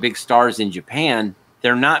ladies are big stars in Japan,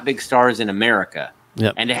 they're not big stars in America.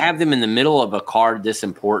 And to have them in the middle of a card this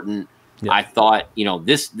important, I thought,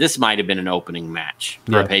 this might have been an opening match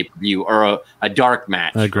for a pay-per-view or a dark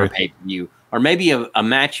match for a pay-per-view, or maybe a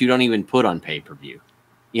match you don't even put on pay-per-view.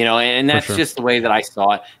 And that's just the way that I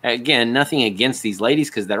saw it. Again, nothing against these ladies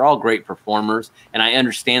because they're all great performers, and I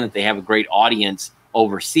understand that they have a great audience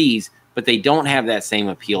overseas, but they don't have that same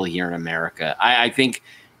appeal here in America. I think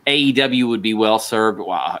AEW would be well served.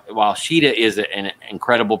 While Shida is an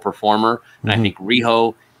incredible performer, and I think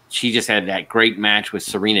Riho, she just had that great match with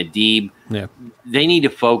Serena Deeb. They need to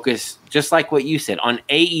focus, just like what you said, on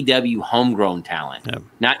AEW homegrown talent,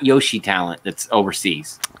 not Yoshi talent that's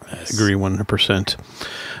overseas. I agree 100%.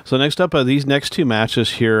 So next up, these next two matches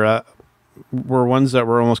here were ones that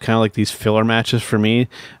were almost kind of like these filler matches for me.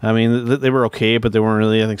 I mean, they were okay, but they weren't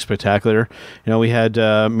really, I think, spectacular. We had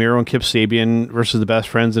Miro and Kip Sabian versus the Best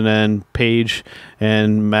Friends, and then Paige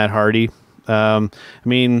and Matt Hardy. I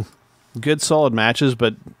mean, good, solid matches,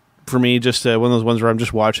 but for me, just one of those ones where I'm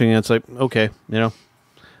just watching and it's like, okay,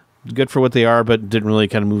 good for what they are, but didn't really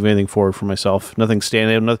kind of move anything forward for myself. Nothing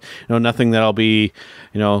standing, nothing that I'll be,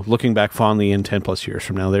 looking back fondly in 10 plus years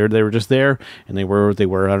from now. They were just there, and they were what they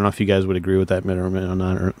were. I don't know if you guys would agree with that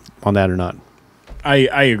on that or not.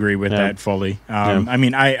 I agree with that fully. I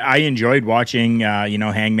mean, I enjoyed watching,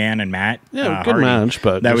 Hangman and Matt. Yeah, good match,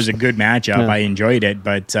 but that was a good matchup. I enjoyed it,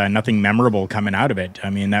 but nothing memorable coming out of it.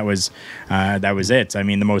 I mean, that was it. I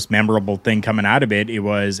mean, the most memorable thing coming out of it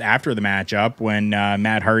was after the matchup when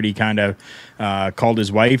Matt Hardy kind of called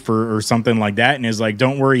his wife or something like that, and is like,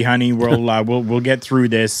 "Don't worry, honey, we'll get through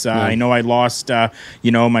this. I know I lost,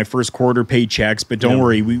 my first quarter paychecks, but don't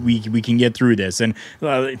worry, we can get through this." And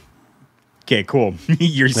okay, cool.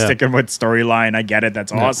 You're sticking with storyline. I get it.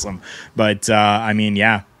 That's awesome. But I mean,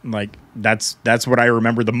 that's what I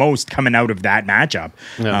remember the most coming out of that matchup.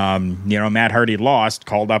 Matt Hardy lost,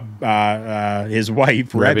 called up his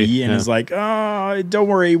wife Rebby, and is like, "Oh, don't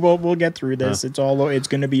worry, we'll get through this. It's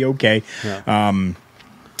going to be okay."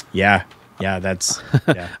 That's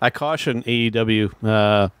I caution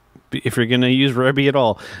AEW. If you're going to use Rebby at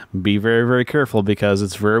all, be very, very careful because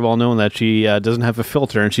it's very well known that she doesn't have a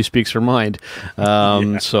filter and she speaks her mind.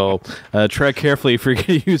 So tread carefully if you're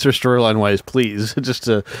going to use her storyline-wise, please.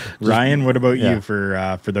 Ryan, what about you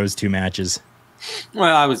for those two matches?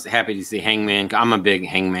 Well, I was happy to see Hangman. I'm a big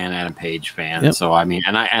Hangman Adam Page fan, so I mean,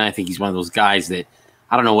 and I think he's one of those guys that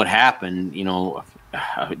I don't know what happened.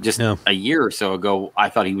 Just a year or so ago, I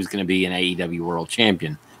thought he was going to be an AEW World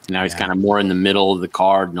Champion. Now he's kind of more in the middle of the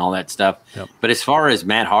card and all that stuff. But as far as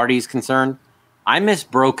Matt Hardy is concerned, I miss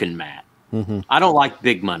Broken Matt. I don't like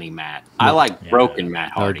Big Money Matt. I like Broken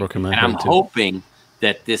Matt Hardy. I'm hoping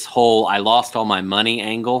that this whole I lost all my money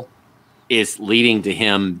angle is leading to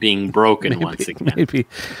him being broken once again.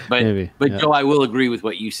 But Joe, I will agree with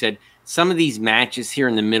what you said. Some of these matches here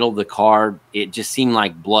in the middle of the card, it just seemed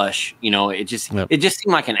like blush. It just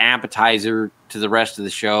seemed like an appetizer to the rest of the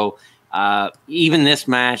show. Even this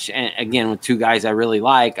match, and again with two guys I really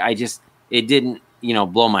like, it didn't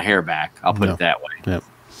blow my hair back. I'll put it that way. Yep.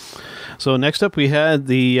 So next up, we had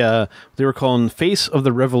they were calling Face of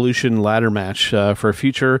the Revolution ladder match for a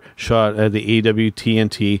future shot at the AEW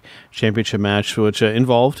TNT Championship match, which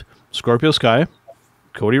involved Scorpio Sky,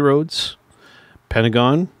 Cody Rhodes,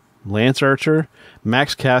 Pentagon, Lance Archer,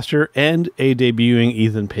 Max Caster, and a debuting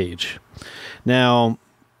Ethan Page. Now,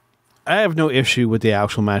 I have no issue with the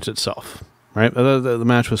actual match itself. Right, the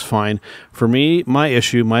match was fine. For me, my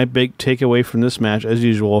big takeaway from this match, as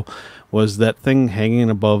usual, was that thing hanging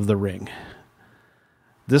above the ring.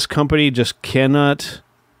 This company just cannot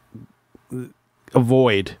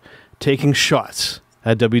avoid taking shots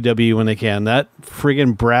at WWE when they can. That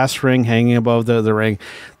friggin' brass ring hanging above the ring,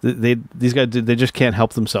 these guys, they just can't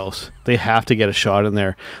help themselves. They have to get a shot in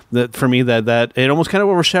there. For me, that it almost kind of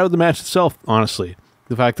overshadowed the match itself, honestly.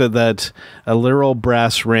 The fact that a literal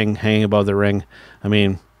brass ring hanging above the ring. I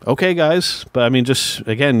mean, okay, guys, but I mean, just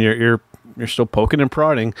again, you're still poking and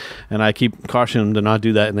prodding, and I keep cautioning them to not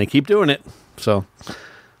do that, and they keep doing it. So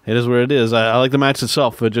it is what it is. I like the match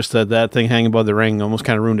itself, but just that thing hanging above the ring almost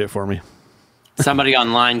kind of ruined it for me. Somebody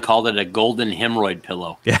online called it a golden hemorrhoid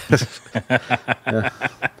pillow. Yeah.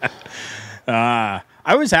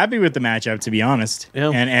 I was happy with the matchup, to be honest. Yeah.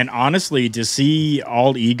 And honestly, to see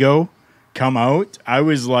All Ego come out, I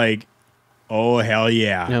was like, oh hell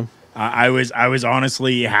yeah. I was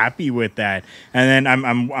honestly happy with that. And then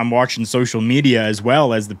I'm watching social media as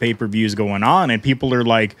well as the pay-per-view is going on, and people are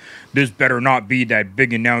like, this better not be that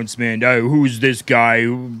big announcement. Oh, who's this guy?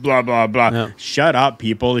 Blah blah blah. Yeah. Shut up,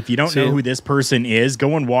 people. If you don't know who this person is,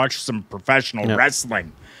 go and watch some professional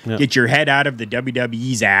wrestling. Get your head out of the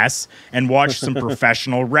WWE's ass and watch some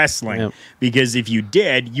professional wrestling. Because if you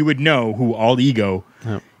did, you would know who All Ego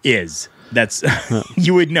is. That's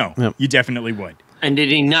you would know. You definitely would. And did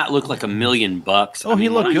he not look like $1 million? Oh, he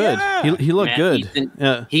looked good. Yeah. He looked good.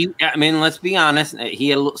 I mean, let's be honest.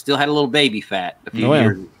 He still had a little baby fat a few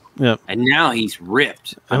years ago. Yeah. And now he's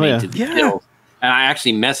ripped. To the gills. And I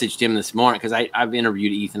actually messaged him this morning because I've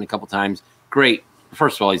interviewed Ethan a couple times. Great.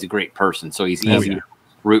 First of all, he's a great person, so he's easy to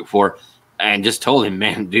root for. And just told him,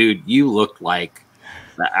 man, dude, you look like,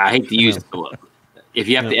 I hate to use it, if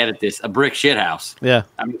you have to edit this, a brick shit house. Yeah.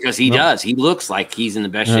 Because he does. He looks like he's in the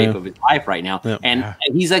best shape of his life right now. And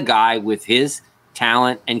he's a guy with his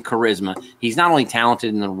talent and charisma. He's not only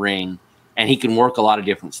talented in the ring, and he can work a lot of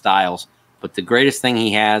different styles, but the greatest thing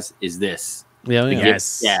he has is this.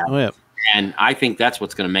 Yes. And I think that's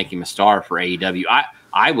what's going to make him a star for AEW.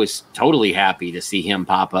 I was totally happy to see him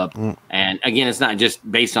pop up. And again, it's not just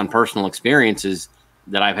based on personal experiences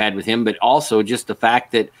that I've had with him, but also just the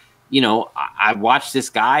fact that, I watched this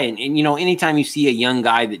guy, and anytime you see a young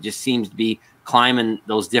guy that just seems to be climbing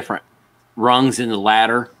those different rungs in the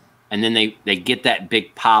ladder, and then they get that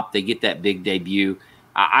big pop, they get that big debut.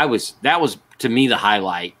 That was to me the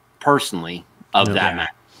highlight personally of that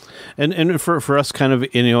match. And for us, kind of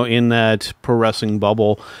in that pro wrestling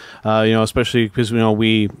bubble, especially because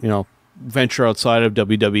we venture outside of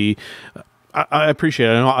WWE. I appreciate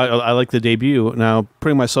it. I like the debut. Now,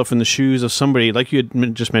 putting myself in the shoes of somebody, like you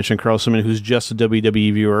had just mentioned, Carl, somebody who's just a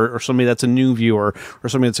WWE viewer, or somebody that's a new viewer, or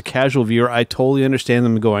somebody that's a casual viewer, I totally understand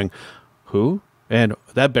them going, who? And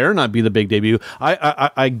that better not be the big debut.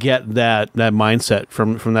 I get that mindset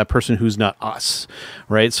from that person who's not us,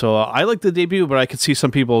 right? So I like the debut, but I could see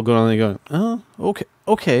some people going, oh,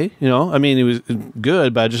 okay. I mean, it was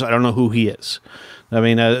good, but I don't know who he is. I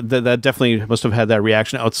mean, that definitely must have had that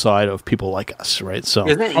reaction outside of people like us, right? So,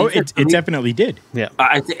 it definitely did. Yeah.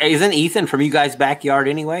 Isn't Ethan from you guys' backyard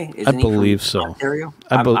anyway? I believe so. Ontario?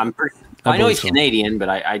 I know he's Canadian, but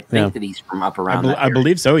I think that he's from up around. I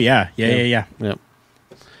believe so. Yeah.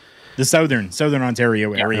 The southern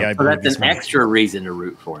Ontario area. So that's an extra reason to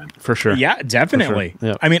root for him. For sure. Yeah, definitely.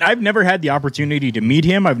 Sure. Yeah. I mean, I've never had the opportunity to meet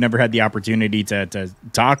him. I've never had the opportunity to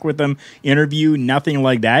talk with him, interview, nothing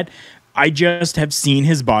like that. I just have seen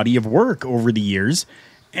his body of work over the years,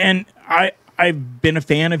 and I've been a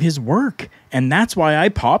fan of his work, and that's why I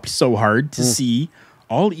popped so hard to see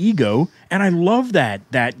All Ego, and I love that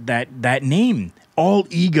name, All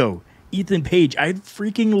Ego, Ethan Page. I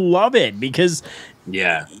freaking love it because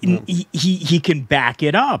he can back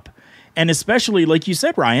it up. And especially, like you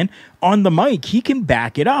said, Ryan, on the mic, he can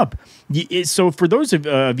back it up. So for those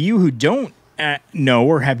of you who don't know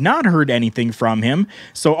or have not heard anything from him.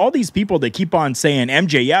 So all these people that keep on saying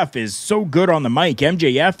MJF is so good on the mic,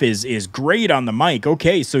 MJF is great on the mic.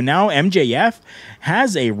 Okay, so now MJF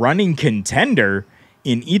has a running contender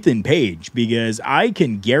in Ethan Page, because I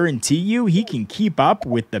can guarantee you he can keep up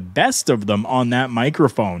with the best of them on that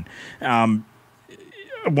microphone. 100%,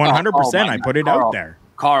 I put it out there.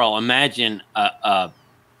 Carl, imagine a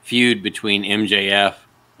feud between MJF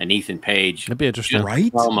and Ethan Page. That'd be interesting,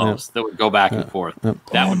 right? Almost that would go back and forth.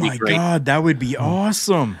 That would be great. God, that would be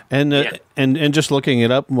awesome. And and just looking it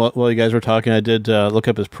up while you guys were talking, I did look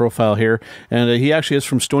up his profile here, and he actually is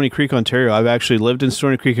from Stony Creek, Ontario. I've actually lived in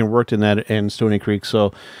Stony Creek and worked in Stony Creek.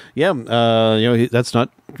 So yeah, that's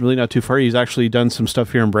not too far. He's actually done some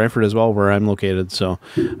stuff here in Brantford as well, where I'm located. So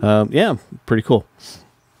yeah, pretty cool.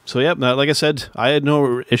 So yeah, like I said, I had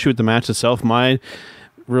no issue with the match itself. My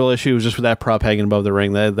real issue was just with that prop hanging above the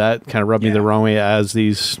ring. That kind of rubbed me the wrong way, as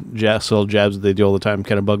these little jabs that they do all the time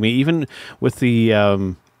kind of bug me. Even with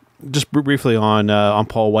the just briefly on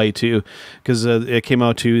Paul White too, because it came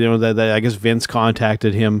out too, that I guess Vince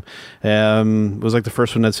contacted him. It was like the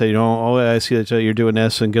first one that said, I see that you're doing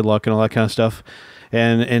this and good luck and all that kind of stuff.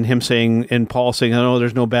 And him saying, and Paul saying, "Oh,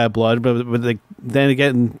 there's no bad blood," but then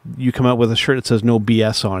again, you come out with a shirt that says "No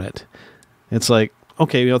BS" on it. It's like,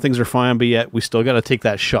 okay, things are fine, but yet we still got to take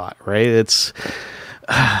that shot, right? It's,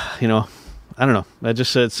 I don't know.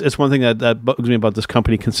 It's one thing that bugs me about this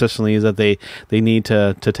company consistently, is that they need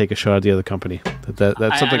to take a shot at the other company.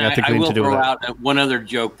 That's something I think we need to do. I will throw out one other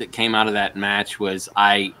joke that came out of that match was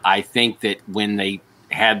I think that when they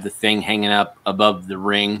had the thing hanging up above the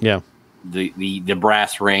ring, the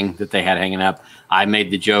brass ring that they had hanging up, I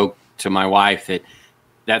made the joke to my wife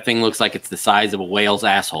that thing looks like it's the size of a whale's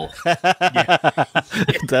asshole.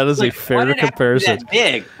 That is a fair comparison. That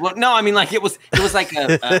big? Well, no, I mean, like it was like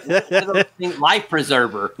a life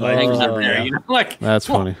preserver hanging up there. That's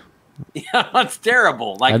funny. Yeah, that's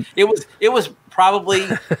terrible. Like it was probably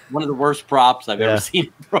one of the worst props I've ever seen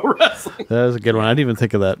in pro wrestling. That was a good one. I didn't even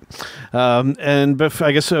think of that.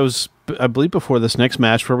 I guess it was, I believe, before this next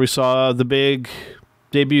match where we saw the big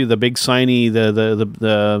debut, the big signee,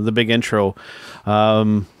 the big intro,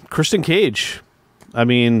 Christian Cage. I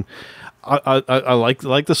mean, I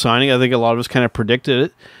like the signing. I think a lot of us kind of predicted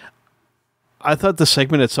it. I thought the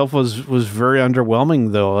segment itself was very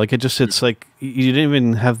underwhelming, though. Like it's like you didn't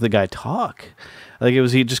even have the guy talk. Like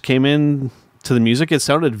he just came in to the music. It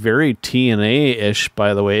sounded very TNA-ish,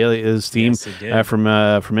 by the way, his theme from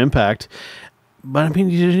Impact. But I mean,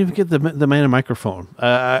 you didn't even get the man a microphone.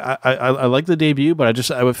 I like the debut, but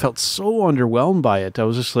I felt so underwhelmed by it. I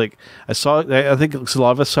was just like, I think a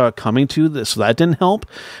lot of us saw it coming to this, so that didn't help.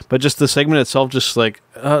 But just the segment itself, just like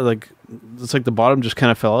it's like the bottom just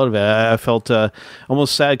kind of fell out of it. I felt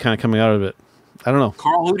almost sad kind of coming out of it. I don't know.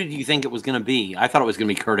 Carl, who did you think it was going to be? I thought it was going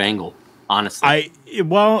to be Kurt Angle. Honestly,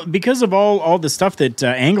 because of all the stuff that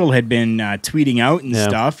Angle had been tweeting out and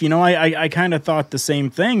stuff, I kind of thought the same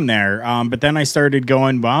thing there. But then I started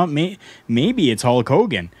going, well, maybe it's Hulk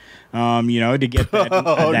Hogan, to get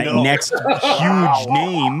that next huge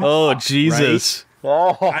name. Oh, Jesus.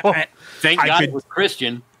 Right? Thank God it was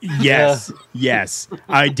Christian. Yes, yes.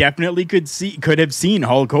 I definitely could have seen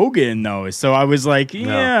Hulk Hogan though. So I was like,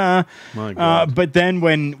 yeah. My God. But then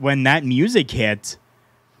when that music hit,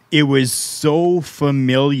 it was so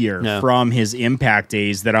familiar from his Impact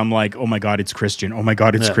days that I'm like, oh my God, it's Christian. Oh my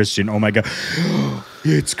God, it's Christian. Oh my God,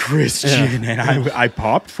 it's Christian. And I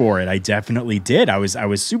popped for it. I definitely did. I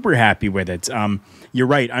was super happy with it. You're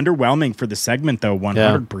right. Underwhelming for the segment though,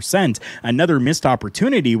 100%. Another missed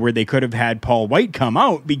opportunity where they could have had Paul White come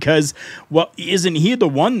out because, well, isn't he the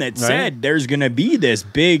one that said there's going to be this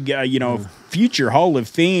big, future Hall of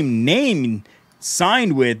Fame name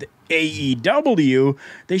signed with AEW?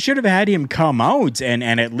 They should have had him come out and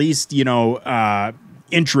at least,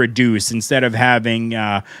 introduce instead of having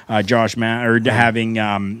Josh having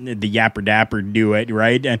the Yapper Dapper do it,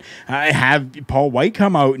 right? And have Paul White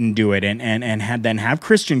come out and do it and have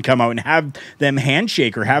Christian come out and have them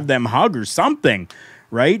handshake or have them hug or something,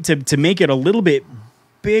 right? To make it a little bit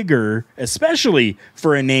bigger, especially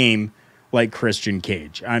for a name like Christian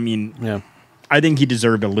Cage. I mean, I think he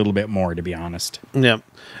deserved a little bit more, to be honest. Yeah.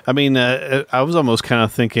 I mean, I was almost kind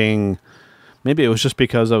of thinking, maybe it was just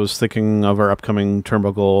because I was thinking of our upcoming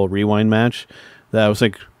Turnbuckle Rewind match, that I was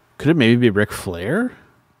like, could it maybe be Ric Flair?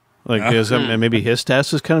 Like, because maybe his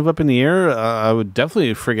status is kind of up in the air. I would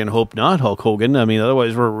definitely friggin' hope not Hulk Hogan. I mean,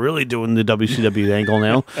 otherwise we're really doing the WCW angle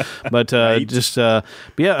now. But but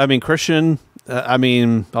yeah, I mean, Christian,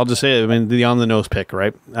 I'll just say it, the on-the-nose pick,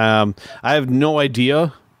 right? I have no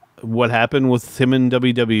idea what happened with him in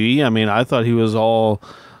WWE. I mean, I thought he was all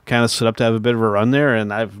kind of set up to have a bit of a run there,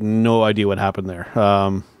 and I have no idea what happened there.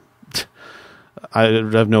 I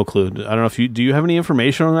have no clue. I don't know if do you have any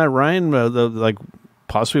information on that, Ryan?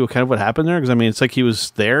 Possibly what happened there? Because I mean, it's like he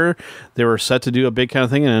was there. They were set to do a big kind of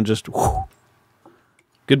thing, and then just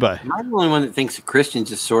goodbye. I'm the only one that thinks that Christian's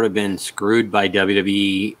just sort of been screwed by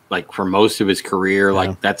WWE, like for most of his career. Yeah.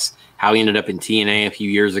 Like that's how he ended up in TNA a few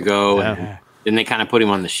years ago. Yeah. And then they kind of put him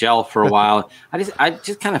on the shelf for a while. I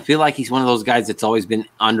just kind of feel like he's one of those guys that's always been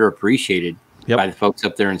underappreciated. Yep. By the folks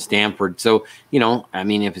up there in Stamford. So, I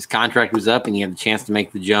mean, if his contract was up and he had the chance to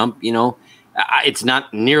make the jump, it's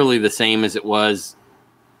not nearly the same as it was,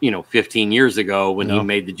 15 years ago when he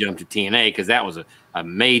made the jump to TNA, because that was a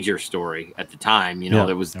major story at the time.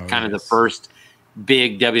 It was kind of the first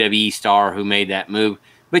big WWE star who made that move.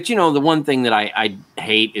 But, the one thing that I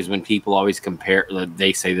hate is when people always compare,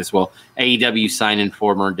 they say this, well, AEW signing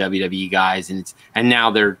former WWE guys, and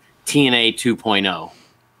now they're TNA 2.0.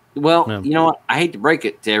 Well, you know what? I hate to break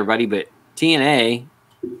it to everybody, but TNA,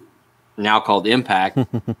 now called Impact,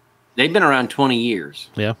 they've been around 20 years.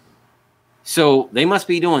 Yeah. So they must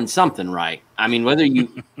be doing something right. I mean, whether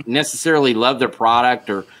you necessarily love their product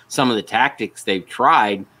or some of the tactics they've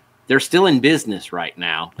tried, they're still in business right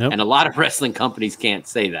now. Yep. And a lot of wrestling companies can't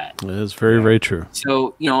say that. That is very, very true.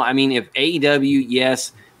 So, I mean, if AEW,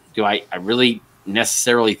 yes, do I really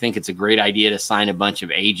necessarily think it's a great idea to sign a bunch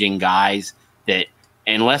of aging guys that –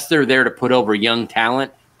 unless they're there to put over young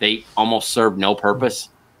talent, they almost serve no purpose,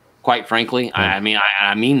 quite frankly. Yeah.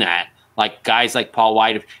 I mean that. Like guys like Paul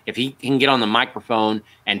White, if he can get on the microphone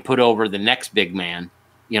and put over the next big man,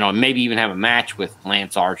 maybe even have a match with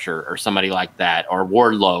Lance Archer or somebody like that, or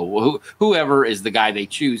Wardlow, whoever is the guy they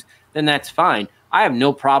choose, then that's fine. I have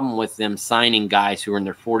no problem with them signing guys who are in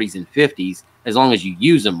their 40s and 50s as long as you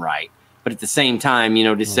use them right. But at the same time,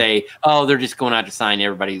 to say, oh, they're just going out to sign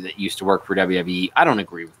everybody that used to work for WWE, I don't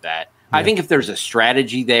agree with that. Yeah. I think if there's a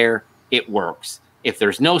strategy there, it works. If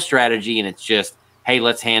there's no strategy and it's just, hey,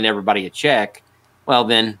 let's hand everybody a check, well,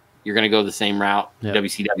 then you're going to go the same route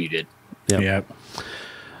WCW did. Yep.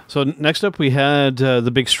 So next up, we had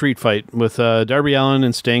the big street fight with Darby Allin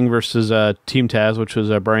and Sting versus Team Taz, which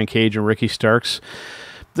was Brian Cage and Ricky Starks.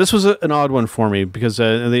 This was an odd one for me because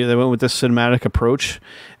they went with this cinematic approach,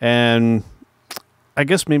 and I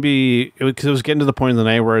guess maybe because it was getting to the point of the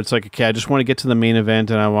night where it's like, okay, I just want to get to the main event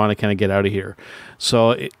and I want to kind of get out of here.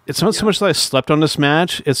 So it's not so much that I slept on this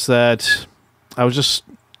match; it's that I was just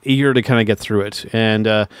eager to kind of get through it. And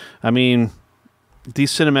I mean,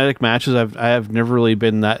 these cinematic matches I have never really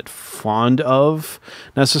been that fond of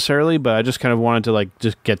necessarily, but I just kind of wanted to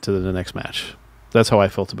just get to the next match. That's how I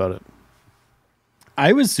felt about it.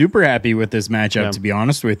 I was super happy with this matchup, to be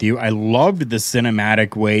honest with you. I loved the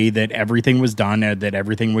cinematic way that everything was done, that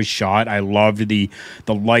everything was shot. I loved the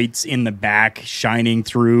lights in the back shining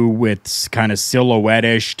through with kind of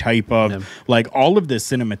silhouette-ish type of, all of the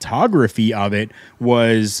cinematography of it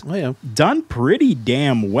was done pretty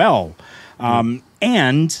damn well.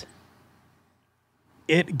 And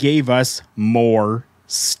it gave us more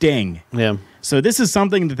Sting. Yeah. So this is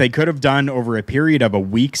something that they could have done over a period of a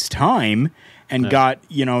week's time and got,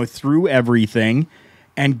 through everything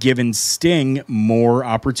and given Sting more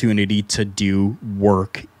opportunity to do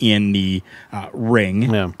work in the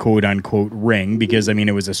ring, quote unquote ring, because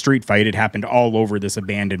it was a street fight. It happened all over this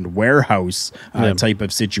abandoned warehouse type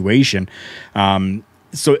of situation.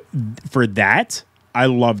 So for that, I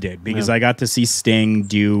loved it because I got to see Sting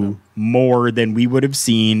do more than we would have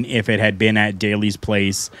seen if it had been at Daly's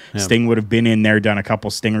place. Sting would have been in there, done a couple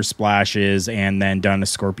Stinger splashes, and then done a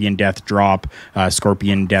Scorpion Death drop,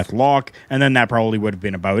 Scorpion Death lock, and then that probably would have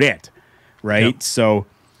been about it, right? So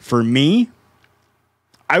for me,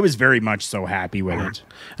 I was very much so happy with it.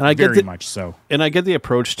 And I get much so. And I get the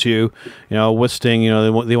approach too, with Sting,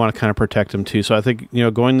 they want to kind of protect him too. So I think,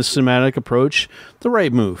 going the cinematic approach, the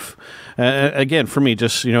right move. Again, for me,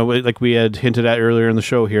 just, like we had hinted at earlier in the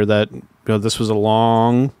show here that, this was a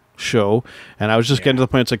long show and I was just getting to the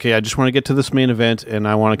point. It's like, okay, I just want to get to this main event and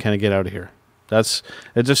I want to kind of get out of here. And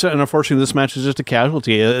unfortunately, this match is just a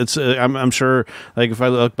casualty. It's I'm sure, if I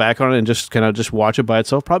look back on it and just kind of just watch it by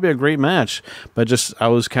itself, probably a great match. But I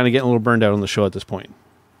was kind of getting a little burned out on the show at this point.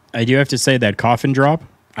 I do have to say that coffin drop,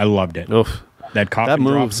 I loved it. Oof. That coffin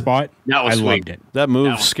drop spot, I loved it. That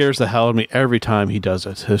move scares the hell out of me every time he does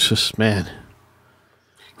it. It's just, man.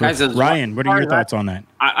 Guys, Ryan, what are your thoughts on that?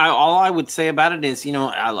 All I would say about it is,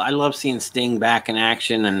 I love seeing Sting back in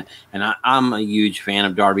action, and I'm a huge fan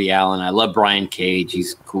of Darby Allin. I love Brian Cage;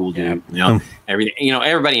 he's a cool dude. Everything.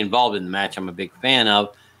 Everybody involved in the match, I'm a big fan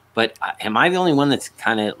of. But am I the only one that's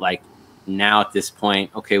kind of now at this point?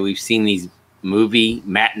 Okay, we've seen these movie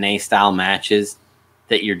matinee style matches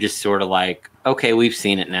that you're just sort of like, okay, we've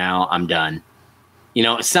seen it now. I'm done. You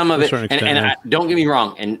know, some of it, and don't get me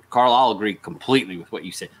wrong, and Carl, I'll agree completely with what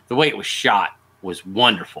you said. The way it was shot was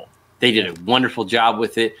wonderful. They did a wonderful job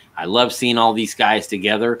with it. I love seeing all these guys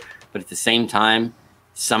together, but at the same time,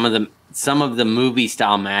 some of the movie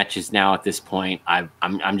style matches now at this point,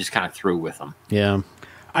 I'm just kind of through with them. Yeah.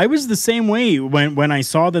 I was the same way when I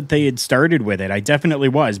saw that they had started with it. I definitely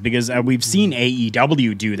was, because we've seen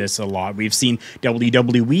AEW do this a lot. We've seen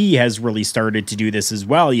WWE has really started to do this as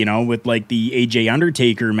well, you know, with like the AJ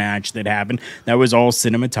Undertaker match that happened. That was all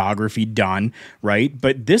cinematography done, right?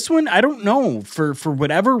 But this one, I don't know, for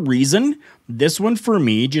whatever reason, this one for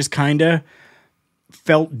me just kind of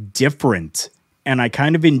felt different. And I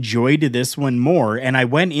kind of enjoyed this one more. And I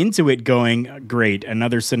went into it going, great,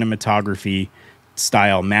 another cinematography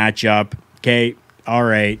style matchup. Okay, all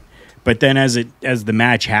right. But then as the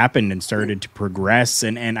match happened and started to progress,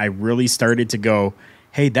 and I really started to go,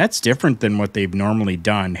 hey, that's different than what they've normally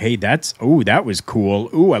done. Hey, that was cool.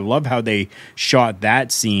 Ooh, I love how they shot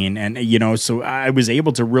that scene. And, you know, so I was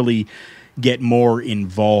able to really get more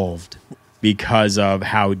involved because of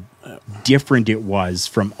how different it was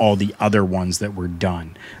from all the other ones that were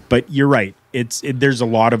done. But you're right. There's a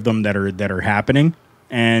lot of them that are happening.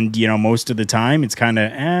 And, you know, most of the time it's kind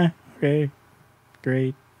of, okay,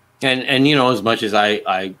 great. And you know, as much as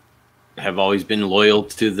I have always been loyal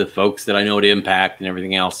to the folks that I know at Impact and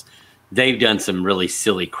everything else, they've done some really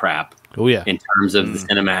silly crap. Oh, yeah. In terms of the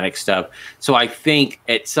cinematic stuff. So I think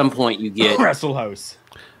at some point you get Wrestle House.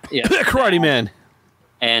 Yeah. Karate Man.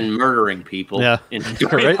 And murdering people in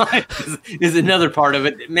right? is another part of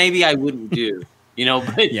it. Maybe I wouldn't do, you know,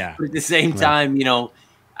 but at the same time, you know,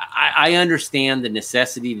 I understand the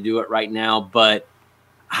necessity to do it right now, but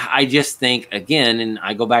I just think, again, and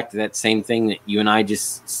I go back to that same thing that you and I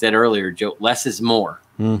just said earlier, Joe, less is more.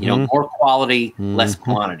 You know, more quality, less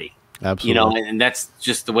quantity. Absolutely. You know, and that's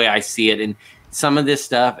just the way I see it. And some of this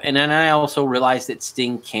stuff, and then I also realize that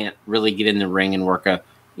Sting can't really get in the ring and work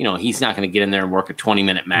he's not going to get in there and work a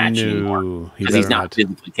 20-minute match anymore because he's not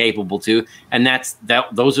physically capable to. And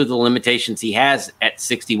those are the limitations he has at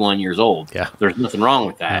 61 years old. Yeah. There's nothing wrong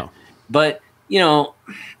with that. No. But, you know,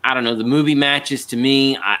 I don't know. The movie matches, to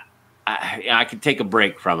me, I could take a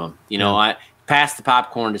break from them. You know, I pass the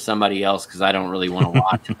popcorn to somebody else because I don't really want to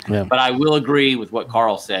watch it. But I will agree with what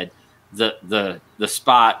Carl said. The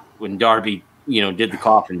spot when Darby, you know, did the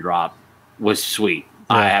coffin drop was sweet.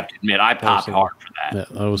 I have to admit, I popped hard for that.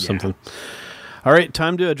 Yeah, that was something. All right,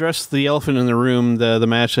 time to address the elephant in the room, the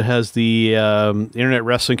match that has the internet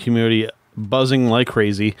wrestling community buzzing like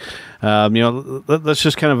crazy. You know, let's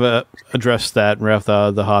just kind of address that right off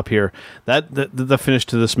the hop here. The finish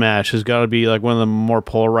to this match has got to be like one of the more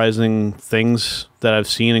polarizing things that I've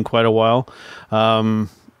seen in quite a while.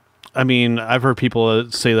 I mean, I've heard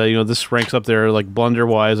people say that, you know, this ranks up there like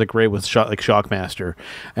blunder-wise, like right with Shockmaster.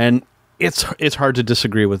 And it's hard to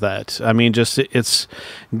disagree with that. I mean, just it's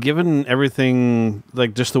given everything,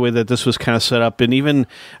 like just the way that this was kind of set up, and even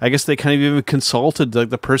I guess they kind of even consulted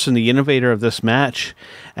the person, the innovator of this match,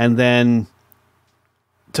 and then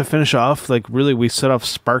to finish off, like really we set off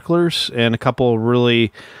sparklers and a couple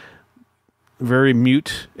really very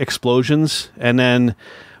mute explosions, and then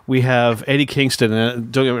we have Eddie Kingston,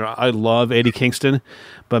 and don't get me wrong, I love Eddie Kingston,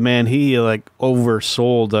 but man, he like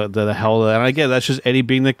oversold the hell of that. And I get that's just Eddie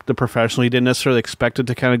being the professional. He didn't necessarily expect it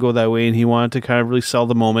to kind of go that way, and he wanted to kind of really sell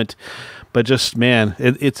the moment. But just man,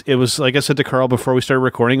 it was like I said to Carl before we started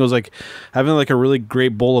recording, it was like having like a really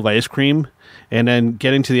great bowl of ice cream, and then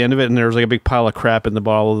getting to the end of it, and there was like a big pile of crap in the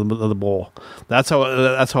bottom of the bowl. That's how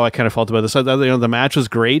I kind of felt about this. You know, the match was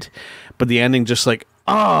great, but the ending just like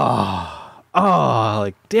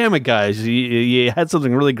like damn it, guys, you had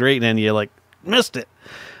something really great, and then you like missed it.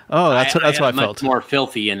 Oh, that's how I felt. Much more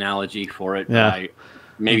filthy analogy for it. Yeah.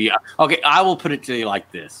 Okay, I will put it to you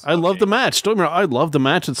like this. I love the match. Don't get me wrong, I love the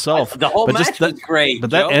match itself. The whole match was great. But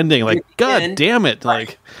that ending, like, God damn it.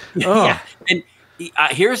 Like, yeah. And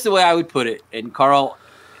here's the way I would put it. And Carl,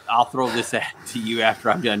 I'll throw this to you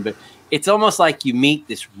after I'm done. But it's almost like you meet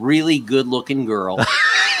this really good-looking girl.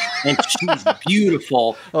 And she's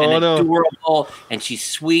beautiful and adorable, and she's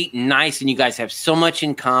sweet and nice, and you guys have so much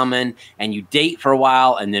in common, and you date for a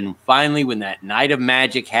while, and then finally, when that night of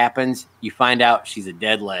magic happens, you find out she's a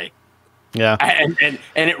dead leg. Yeah. And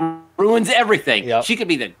it ruins everything. Yep. She could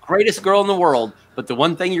be the greatest girl in the world, but the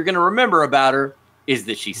one thing you're going to remember about her is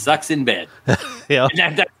that she sucks in bed. Yeah.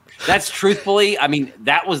 That's truthfully, I mean,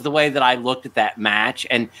 that was the way that I looked at that match,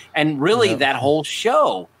 and really that whole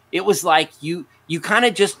show. It was like you kind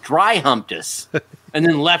of just dry humped us and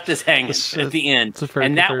then left us hanging at the end.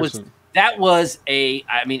 And that that was I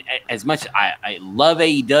mean, as much I love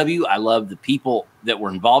AEW, I love the people that were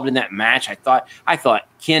involved in that match. I thought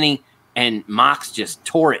Kenny and Mox just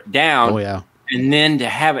tore it down. Oh yeah. And then to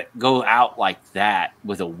have it go out like that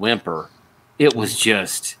with a whimper, it was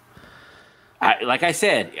just, like I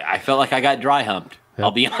said, I felt like I got dry humped. Yep.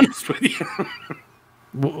 I'll be honest with you.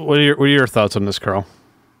 What are your thoughts on this, Carl?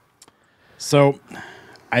 So,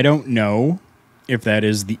 I don't know if that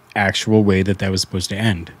is the actual way that was supposed to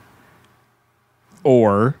end.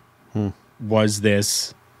 Or was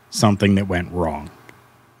this something that went wrong?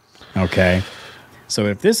 Okay. So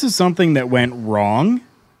if this is something that went wrong,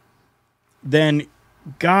 then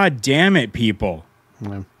God damn it, people.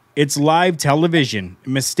 Yeah. It's live television.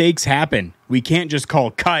 Mistakes happen. We can't just call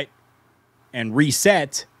cut and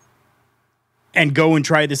reset and go and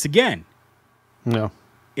try this again. No.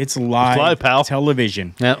 It's live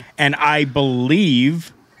television. Yep. And I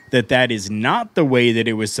believe that is not the way that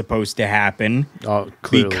it was supposed to happen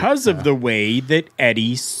because of the way that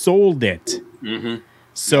Eddie sold it. Mm-hmm.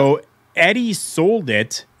 So Eddie sold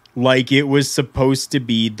it like it was supposed to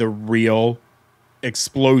be the real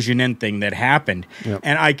explosion and thing that happened. Yep.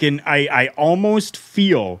 And I almost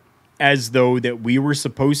feel as though that we were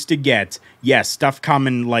supposed to get, yes, stuff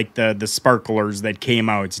coming like the sparklers that came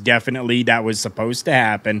out. It's definitely that was supposed to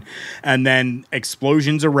happen. And then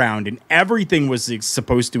explosions around, and everything was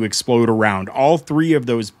supposed to explode around. All three of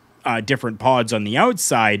those different pods on the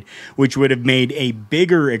outside, which would have made a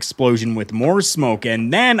bigger explosion with more smoke.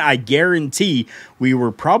 And then I guarantee we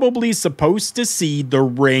were probably supposed to see the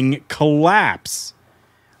ring collapse,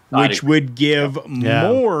 which would give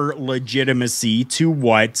more legitimacy to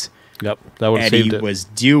what Eddie was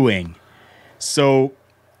doing. So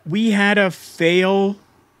we had a fail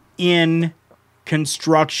in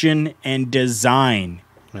construction and design.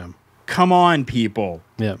 Yeah. Come on, people.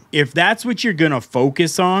 Yeah. If that's what you're going to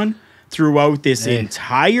focus on throughout this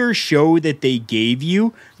entire show that they gave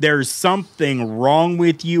you, there's something wrong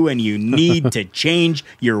with you and you need to change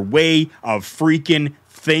your way of freaking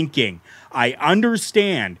thinking. I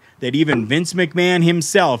understand that even Vince McMahon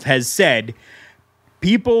himself has said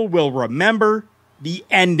people will remember the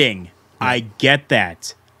ending. I get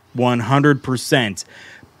that 100%.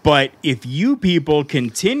 But if you people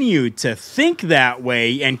continue to think that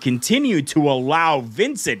way and continue to allow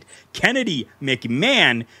Vincent Kennedy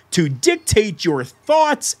McMahon to dictate your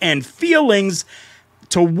thoughts and feelings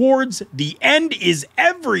towards the end is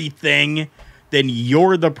everything, then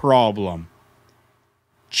you're the problem.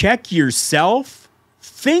 Check yourself,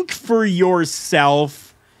 think for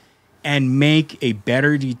yourself, and make a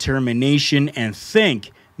better determination and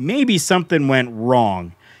think maybe something went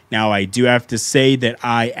wrong. Now, I do have to say that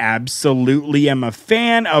I absolutely am a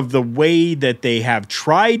fan of the way that they have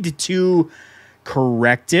tried to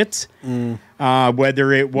correct it,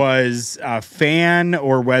 whether it was a fan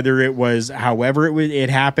or whether it was however it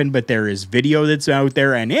happened. But there is video that's out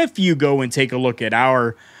there. And if you go and take a look at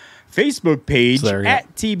our Facebook page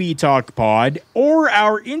at TB Talk Pod or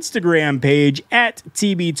our Instagram page at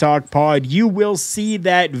TB Talk Pod, you will see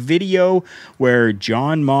that video where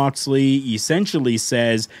Jon Moxley essentially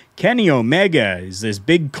says Kenny Omega is this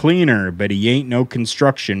big cleaner, but he ain't no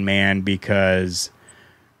construction man because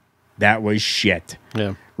that was shit.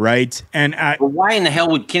 Yeah. Right? And well, why in the hell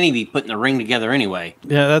would Kenny be putting the ring together anyway?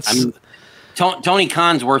 Yeah, that's... I mean, Tony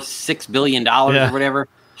Khan's worth $6 billion or whatever.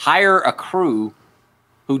 Hire a crew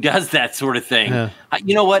who does that sort of thing. Yeah.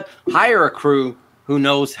 You know what? Hire a crew who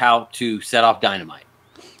knows how to set off dynamite.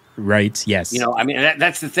 Right. Yes. You know, I mean,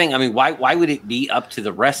 that's the thing. I mean, why would it be up to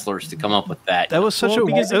the wrestlers to come up with that? That was such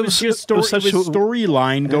because it was just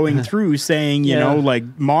storyline going through saying, you know, like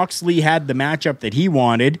Moxley had the matchup that he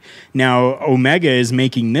wanted. Now Omega is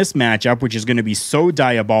making this matchup, which is going to be so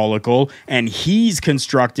diabolical, and he's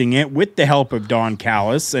constructing it with the help of Don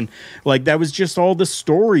Callis, and like that was just all the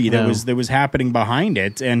story that was happening behind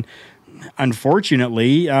it. And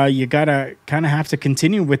unfortunately, you gotta kind of have to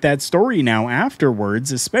continue with that story now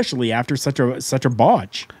afterwards, especially after such a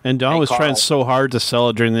botch. And Don was trying so hard to sell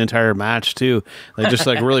it during the entire match too, like just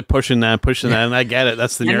like really pushing that, and I get it.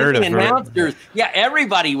 That's the narrative. The announcers,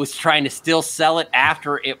 everybody was trying to still sell it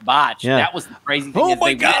after it botched. Yeah. That was the crazy thing. Oh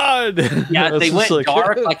my god! They went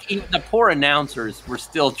dark. Like even the poor announcers were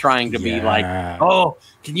still trying to be like, oh.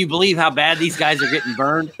 Can you believe how bad these guys are getting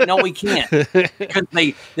burned? No, we can't, because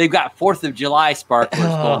they've got 4th of July sparklers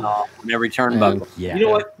going off from every turnbuckle. Yeah. You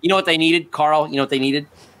know what they needed, Carl? You know what they needed?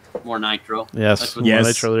 More nitro. Yes, more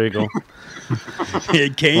nitro. There you go.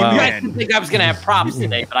 It came in. I didn't think I was going to have props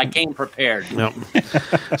today, but I came prepared. Yep.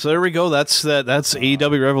 So there we go. That's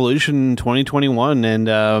AEW Revolution 2021,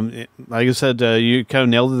 and like I said, you kind of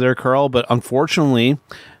nailed it there, Carl. But unfortunately,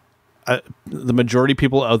 the majority of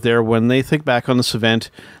people out there, when they think back on this event,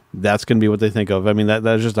 that's going to be what they think of. I mean, that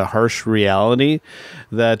is just a harsh reality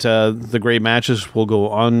that the great matches will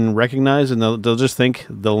go unrecognized, and they'll just think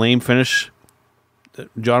the lame finish,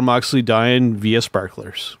 Jon Moxley dying via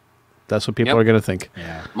sparklers. That's what people are going to think.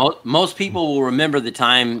 Yeah. Most people will remember the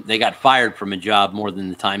time they got fired from a job more than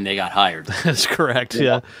the time they got hired. That's correct.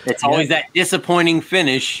 Yeah. It's always that disappointing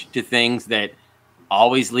finish to things that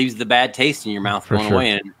always leaves the bad taste in your mouth going away.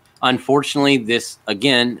 And unfortunately, this,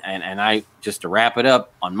 again, and I, just to wrap it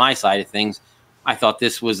up on my side of things, I thought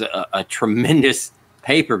this was a tremendous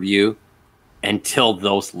pay-per-view until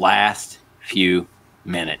those last few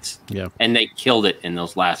minutes. Yeah. And they killed it in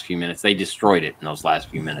those last few minutes. They destroyed it in those last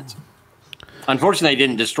few minutes. Unfortunately, they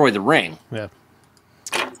didn't destroy the ring. Yeah.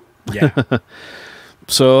 Yeah.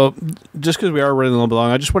 So, just because we are running a little bit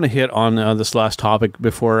long, I just want to hit on this last topic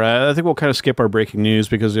before. I think we'll kind of skip our breaking news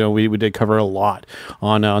because we did cover a lot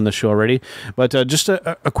on the show already. But just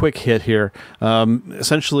a quick hit here.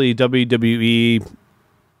 Essentially, WWE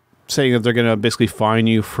saying that they're going to basically fine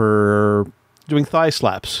you for doing thigh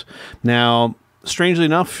slaps. Now, strangely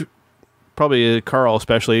enough, probably Carl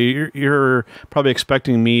especially, you're probably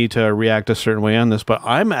expecting me to react a certain way on this, but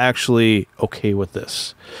I'm actually okay with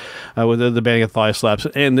this, with the banning of thigh slaps.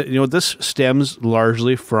 And this stems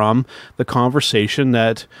largely from the conversation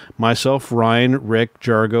that myself, Ryan, Rick,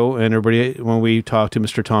 Jargo, and everybody, when we talked to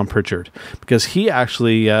Mr. Tom Pritchard, because he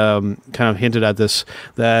actually kind of hinted at this,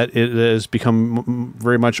 that it has become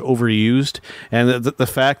very much overused, and the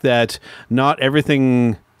fact that not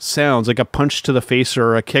everything sounds like a punch to the face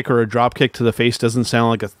or a kick or a drop kick to the face doesn't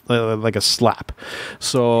sound like a slap.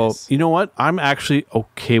 So You know what? I'm actually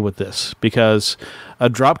okay with this, because a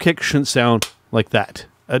drop kick shouldn't sound like that.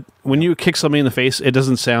 When you kick somebody in the face, it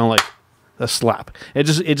doesn't sound like a slap. It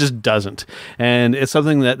just doesn't. And it's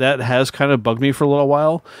something that has kind of bugged me for a little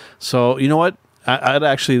while. So you know what? I'd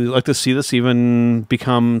actually like to see this even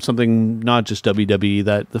become something not just WWE.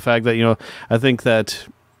 That the fact that I think that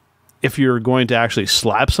if you're going to actually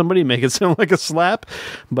slap somebody, make it sound like a slap.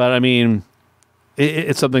 But I mean,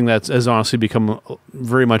 it's something that has honestly become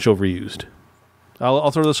very much overused. I'll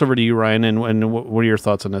throw this over to you, Ryan, and what are your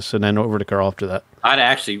thoughts on this? And then over to Carl after that. I'd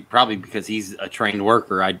actually, probably because he's a trained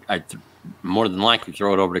worker, I'd more than likely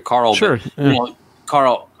throw it over to Carl. Sure. But,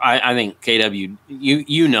 Carl, I think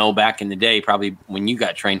KW, back in the day, probably when you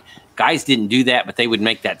got trained, guys didn't do that, but they would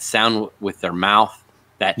make that sound with their mouth.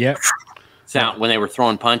 That sound when they were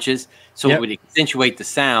throwing punches, so it would accentuate the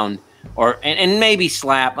sound, and maybe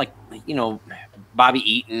slap, like Bobby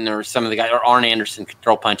Eaton or some of the guys, or Arn Anderson could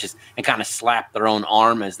throw punches and kind of slap their own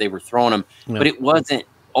arm as they were throwing them, but it wasn't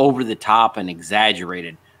over the top and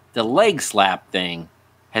exaggerated. The leg slap thing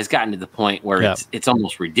has gotten to the point where it's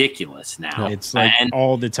almost ridiculous now. It's like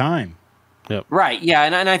all the time. Right? Yeah,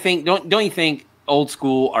 and I think don't you think old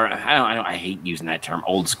school, or I hate using that term,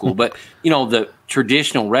 old school, but the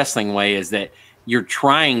traditional wrestling way is that you're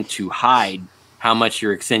trying to hide how much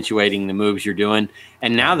you're accentuating the moves you're doing,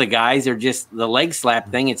 and now the guys are just the leg slap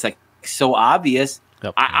thing. It's like so obvious.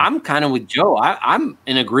 I'm kind of with Joe. I'm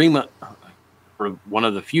in agreement. For one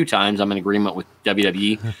of the few times I'm in agreement with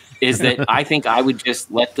WWE, is that I think I would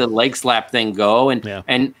just let the leg slap thing go.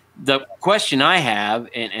 And the question I have,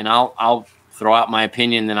 and I'll throw out my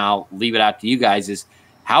opinion, then I'll leave it out to you guys, is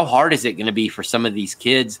how hard is it going to be for some of these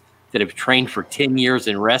kids that have trained for 10 years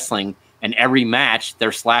in wrestling, and every match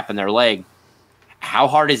they're slapping their leg? How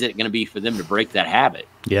hard is it going to be for them to break that habit?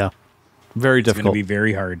 Yeah, very difficult. It's going to be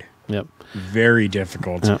very hard. Yep, very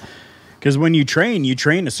difficult. Because when you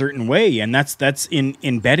train a certain way, and that's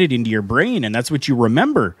embedded into your brain, and that's what you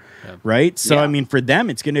remember, right? So, I mean, for them,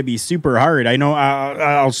 it's going to be super hard. I know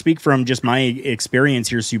I'll speak from just my experience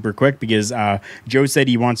here super quick, because Joe said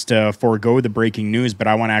he wants to forego the breaking news, but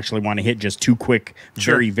I want to hit just two quick,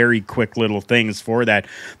 very, very quick little things for that.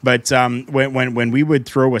 But when we would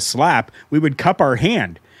throw a slap, we would cup our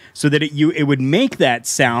hand so that it would make that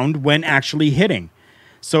sound when actually hitting.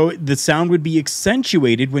 So the sound would be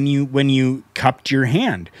accentuated when you cupped your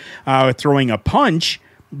hand. Throwing a punch,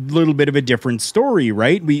 a little bit of a different story,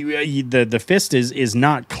 right? The fist is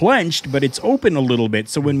not clenched, but it's open a little bit.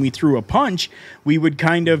 So when we threw a punch, we would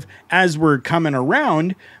kind of, as we're coming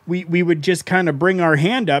around, we would just kind of bring our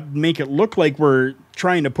hand up, make it look like we're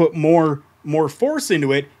trying to put more force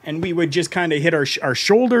into it, and we would just kind of hit our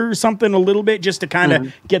shoulder or something a little bit, just to kind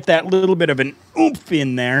of get that little bit of an oomph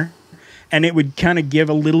in there. And it would kind of give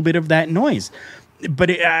a little bit of that noise. But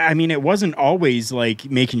it wasn't always like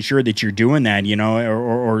making sure that you're doing that,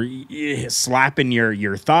 or slapping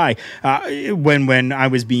your thigh. When I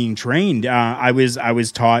was being trained, I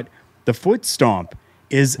was taught the foot stomp.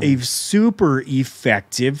 is a super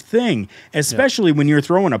effective thing, especially when you're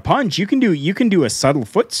throwing a punch. You can do a subtle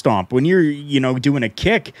foot stomp when you're doing a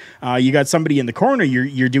kick. You got somebody in the corner.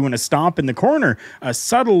 You're doing a stomp in the corner. A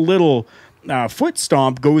subtle little foot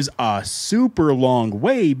stomp goes a super long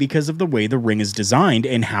way because of the way the ring is designed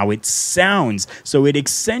and how it sounds. So it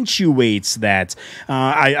accentuates that.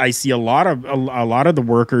 I see a lot of the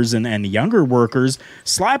workers and the younger workers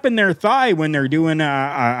slapping their thigh when they're doing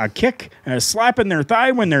a kick, slapping their thigh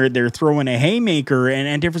when they're throwing a haymaker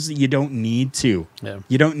and different. You don't need to. Yeah.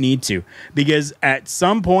 You don't need to, because at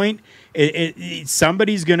some point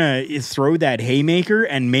somebody's gonna throw that haymaker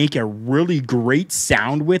and make a really great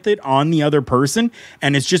sound with it on the other person,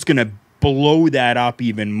 and it's just gonna blow that up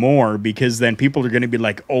even more, because then people are gonna be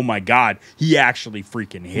like, oh my god, he actually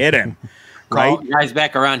freaking hit him. Right? Guys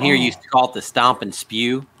back around here used to call it the stomp and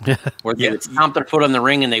spew, where they would stomp their foot on the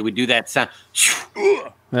ring and they would do that sound.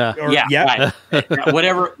 Right.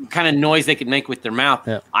 Whatever kind of noise they could make with their mouth.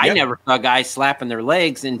 I never saw guys slapping their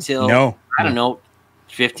legs until I don't know,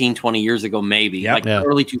 15, 20 years ago, maybe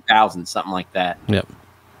early 2000s, something like that.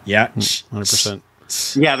 Yeah, 100%.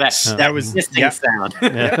 Yeah, that was sound.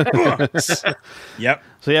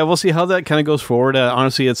 So we'll see how that kind of goes forward.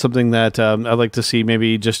 Honestly, it's something that I'd like to see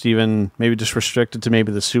maybe just restricted to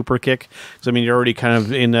maybe the super kick. Because I mean, you're already kind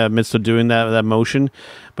of in the midst of doing that motion.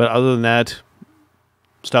 But other than that,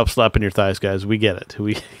 stop slapping your thighs, guys. We get it.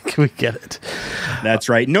 We get it. That's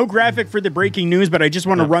right. No graphic for the breaking news, but I just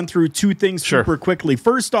want to run through two things super quickly.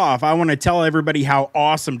 First off, I want to tell everybody how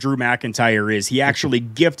awesome Drew McIntyre is. He actually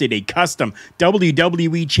gifted a custom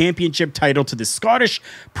WWE Championship title to the Scottish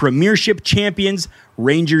Premiership champions,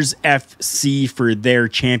 Rangers FC, for their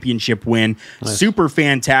championship win. Nice. Super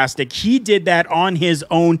fantastic. He did that on his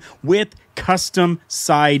own with custom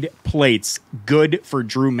side plates. Good for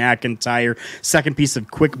Drew McIntyre. Second piece of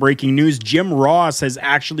quick breaking news: Jim Ross has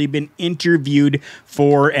actually been interviewed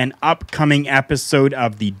for an upcoming episode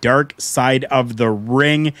of The Dark Side of the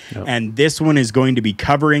Ring, and this one is going to be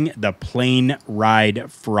covering the plane ride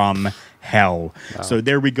from hell. Wow. So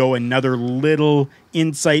there we go. Another little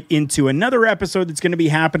insight into another episode that's going to be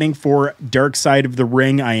happening for Dark Side of the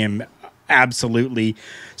Ring. I am absolutely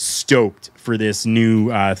stoked for this new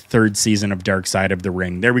third season of Dark Side of the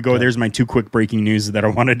Ring. There we go. There's my two quick breaking news that I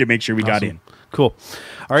wanted to make sure we got in. Cool.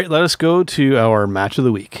 All right, let us go to our match of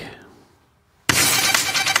the week.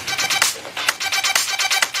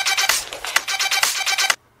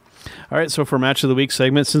 All right, so for match of the week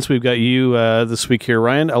segment, since we've got you this week here,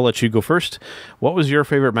 Ryan, I'll let you go first. What was your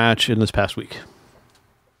favorite match in this past week?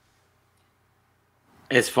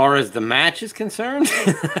 As far as the match is concerned,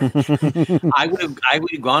 I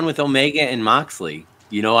would have gone with Omega and Moxley.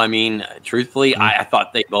 You know, I mean, truthfully, I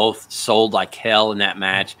thought they both sold like hell in that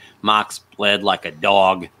match. Mox bled like a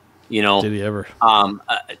dog. You know, did he ever?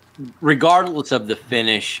 Regardless of the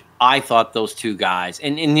finish, I thought those two guys,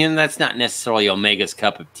 and you know, that's not necessarily Omega's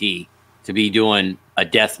cup of tea to be doing a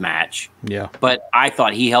death match. Yeah, but I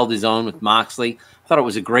thought he held his own with Moxley. I thought it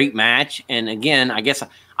was a great match, and again, I guess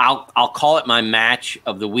I'll call it my match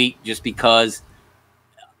of the week just because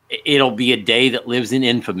it'll be a day that lives in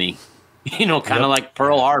infamy. You know, kind of like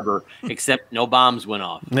Pearl Harbor, except no bombs went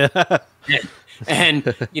off.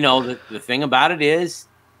 and you know, the thing about it is,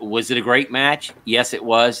 was it a great match? Yes, it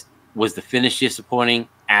was. Was the finish disappointing?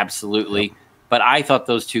 Absolutely. But I thought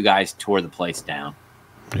those two guys tore the place down.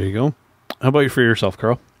 There you go. How about you for yourself,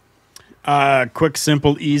 Carl? Quick,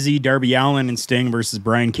 simple, easy. Darby Allin and Sting versus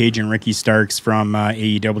Brian Cage and Ricky Starks from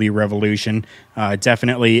AEW Revolution.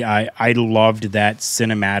 Definitely, I loved that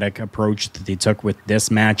cinematic approach that they took with this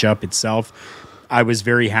matchup itself. I was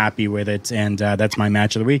very happy with it, and that's my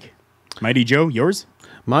match of the week. Mighty Joe, yours?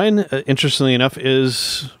 Mine, interestingly enough,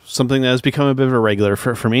 is something that has become a bit of a regular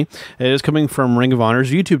for me. It is coming from Ring of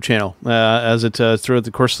Honor's YouTube channel. As it throughout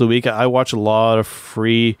the course of the week, I watch a lot of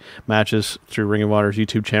free matches through Ring of Honor's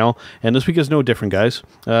YouTube channel, and this week is no different, guys.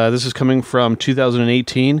 This is coming from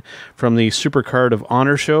 2018 from the Supercard of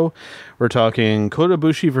Honor show. We're talking Kota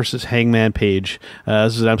Ibushi versus Hangman Page.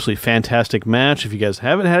 This is an absolutely fantastic match. If you guys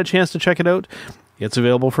haven't had a chance to check it out, it's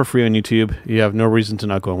available for free on YouTube. You have no reason to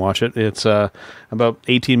not go and watch it. It's about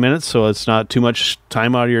 18 minutes, so it's not too much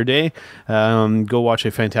time out of your day. Go watch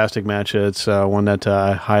a fantastic match. It's one that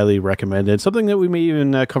I highly recommend. It's something that we may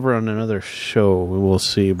even cover on another show. We will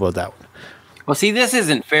see about that one. Well, see, this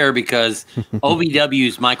isn't fair because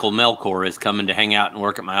OVW's Michael Melkor is coming to hang out and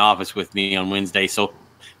work at my office with me on Wednesday. So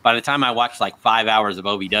by the time I watch like 5 hours of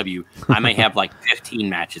OVW, I may have like 15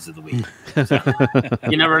 matches of the week. So,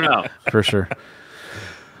 you never know. For sure.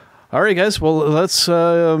 All right, guys. Well, let's, you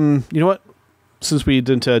know what? since we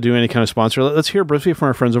didn't do any kind of sponsor, let's hear briefly from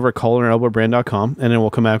our friends over at collarandelbowbrand.com, and then we'll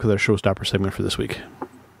come back with our showstopper segment for this week.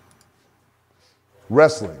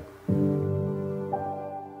 Wrestling.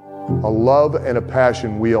 A love and a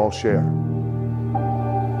passion we all share.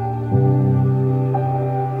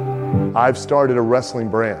 I've started a wrestling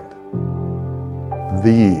brand.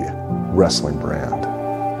 The wrestling brand.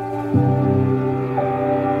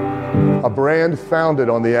 A brand founded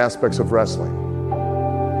on the aspects of wrestling.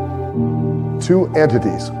 Two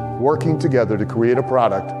entities working together to create a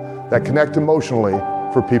product that connect emotionally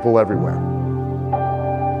for people everywhere.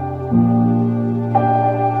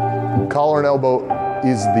 Collar and Elbow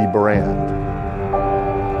is the brand.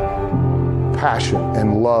 Passion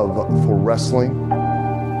and love for wrestling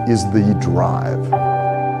is the drive.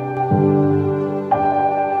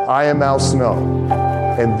 I am Al Snow,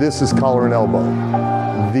 and this is Collar and Elbow,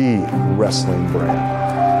 the wrestling brand.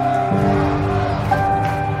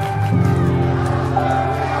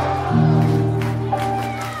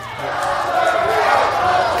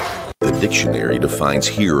 The dictionary defines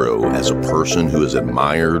hero as a person who is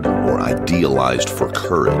admired or idealized for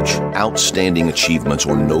courage, outstanding achievements,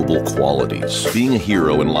 or noble qualities. Being a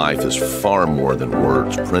hero in life is far more than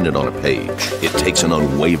words printed on a page. It takes an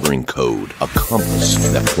unwavering code, a compass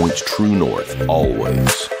that points true north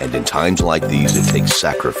always. And in times like these, it takes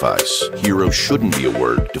sacrifice. Hero shouldn't be a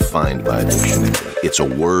word defined by a dictionary. It's a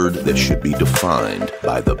word that should be defined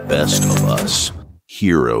by the best of us.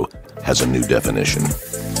 Hero has a new definition.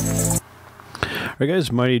 All right,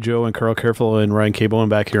 guys, Mighty Joe and Carl Careful and Ryan K. Bowen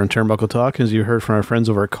back here on Turnbuckle Talk. As you heard from our friends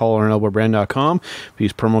over at collarandelbowbrand.com,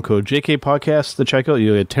 use promo code JKPodcast to check out.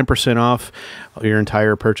 You get 10% off your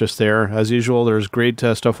entire purchase there. As usual, there's great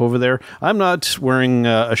stuff over there. I'm not wearing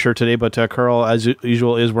a shirt today, but Carl, as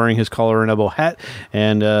usual, is wearing his Collar and Elbow hat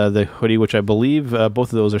and the hoodie, which I believe both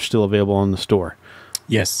of those are still available in the store.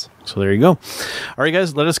 Yes. So there you go. All right,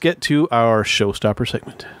 guys, let us get to our showstopper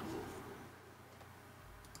segment.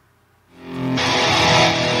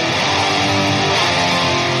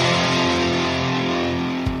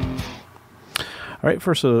 All right,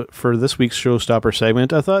 for this week's showstopper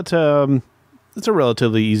segment, I thought it's a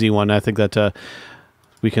relatively easy one. I think that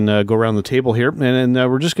we can go around the table here, and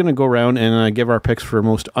we're just going to go around and give our picks for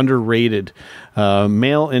most underrated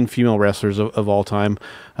male and female wrestlers of all time.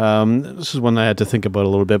 This is one I had to think about a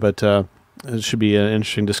little bit, but it should be an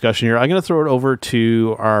interesting discussion here. I'm going to throw it over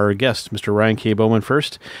to our guest, Mr. Ryan K. Bowman,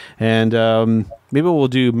 first, and maybe we'll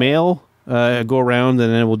do male, go around,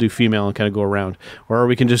 and then we'll do female and kind of go around. Or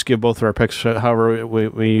we can just give both of our picks however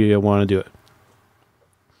we want to do it.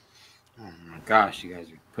 Oh my gosh, you guys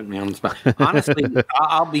are putting me on the spot. Honestly,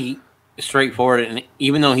 I'll be straightforward. And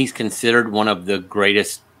even though he's considered one of the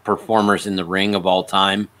greatest performers in the ring of all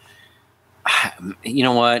time, you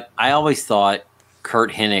know what? I always thought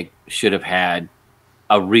Kurt Hennig should have had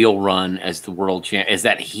a real run as the world champ, as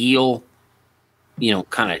that heel,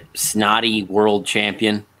 kind of snotty world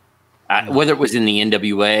champion. Whether it was in the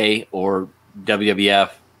NWA or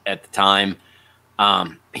WWF at the time,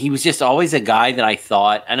 he was just always a guy that I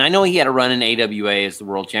thought, and I know he had a run in AWA as the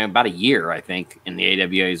world champion, about a year, I think, in the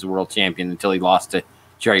AWA as the world champion until he lost to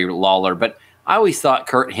Jerry Lawler. But I always thought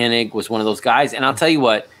Kurt Hennig was one of those guys, and I'll tell you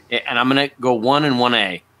what, and I'm going to go 1 and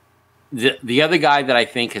 1A. The other guy that I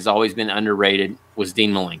think has always been underrated was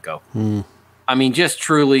Dean Malenko. I mean, just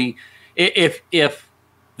truly, if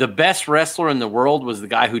the best wrestler in the world was the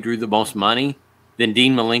guy who drew the most money, then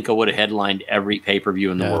Dean Malenko would have headlined every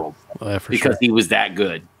pay-per-view in the world because he was that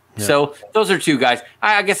good. Yeah. So those are two guys.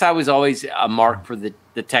 I guess I was always a mark for the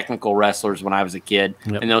technical wrestlers when I was a kid,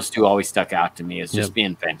 and those two always stuck out to me as just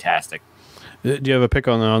being fantastic. Do you have a pick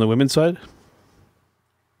on the women's side?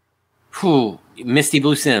 Misty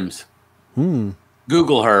Blue Sims.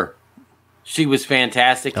 Google her. She was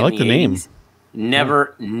fantastic. I like the name.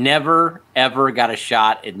 Never, ever got a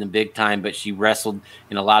shot in the big time, but she wrestled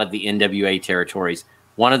in a lot of the NWA territories.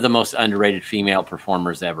 One of the most underrated female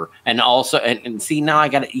performers ever. And also, and see, now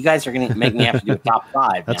you guys are going to make me have to do a top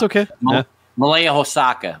 5. That's okay. Malaya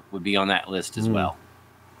Hosaka would be on that list as well.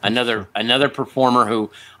 Another performer who,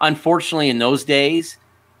 unfortunately, in those days,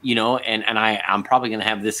 and I'm probably going to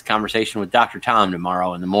have this conversation with Dr. Tom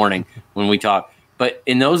tomorrow in the morning when we talk. But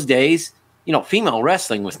in those days, female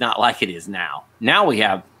wrestling was not like it is now. Now we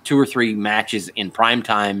have 2 or 3 matches in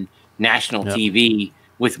primetime national TV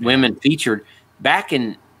with women featured. Back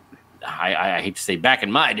in, I hate to say back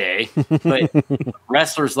in my day, but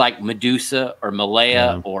wrestlers like Medusa or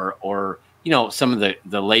Malaya or some of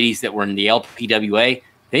the ladies that were in the LPWA,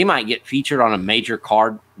 they might get featured on a major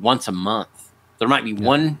card once a month. There might be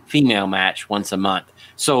one female match once a month.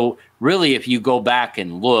 So really, if you go back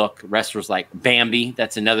and look, wrestlers like Bambi,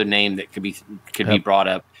 that's another name that could be brought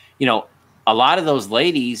up. You know, a lot of those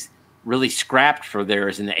ladies really scrapped for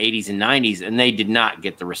theirs in the 80s and 90s, and they did not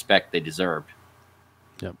get the respect they deserved.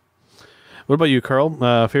 Yep. What about you, Carl?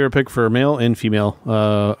 Favorite pick for male and female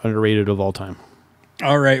underrated of all time?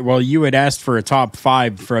 All right. Well, you had asked for a top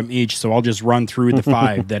 5 from each, so I'll just run through the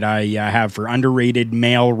 5 that I have for underrated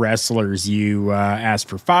male wrestlers. You asked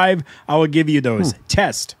for 5. I will give you those.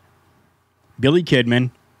 Test. Billy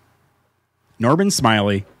Kidman, Norman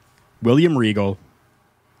Smiley, William Regal,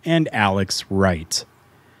 and Alex Wright.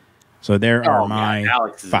 So there are my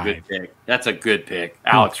Alex is 5. a good pick. That's a good pick.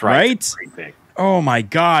 Alex Wright is a great pick. Oh my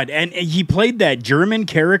God. And he played that German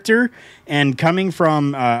character, and coming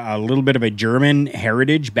from a little bit of a German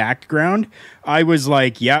heritage background, I was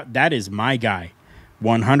like, yeah, that is my guy.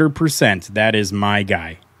 100%. That is my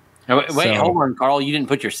guy. Wait, hold on, Carl. You didn't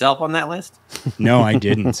put yourself on that list? No, I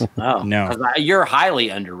didn't. Oh, no. You're highly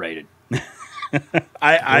underrated.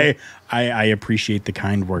 I appreciate the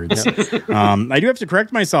kind words. I do have to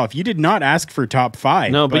correct myself. You did not ask for top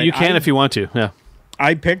 5. No, but you can if you want to. Yeah.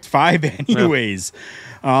 I picked 5 anyways.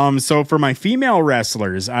 Yeah. So for my female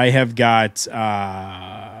wrestlers, I have got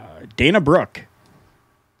Dana Brooke,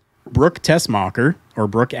 Brooke Tessmacher, or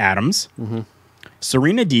Brooke Adams,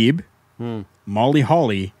 Serena Deeb, Molly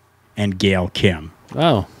Holly, and Gail Kim.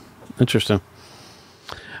 Oh, interesting.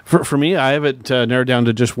 For me, I have it narrowed down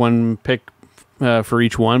to just one pick for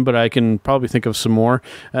each one, but I can probably think of some more.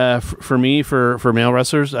 For me, for male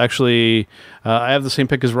wrestlers, actually, I have the same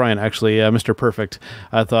pick as Ryan, actually. Mr. Perfect,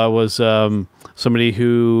 I thought was somebody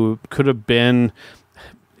who could have been...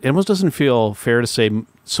 It almost doesn't feel fair to say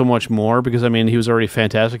so much more because, I mean, he was already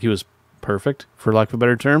fantastic. He was perfect, for lack of a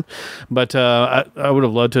better term. But I would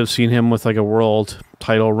have loved to have seen him with like a world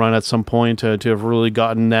title run at some point to have really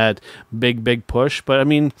gotten that big push. But I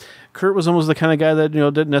mean, Kurt was almost the kind of guy that,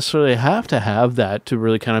 didn't necessarily have to have that to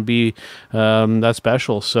really kind of be that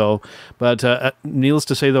special. So, but needless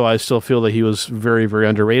to say, though, I still feel that he was very, very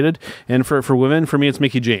underrated. And for women, for me, it's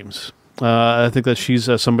Mickie James. I think that she's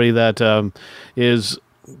somebody that is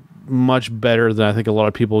much better than I think a lot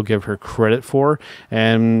of people give her credit for,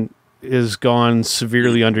 and is gone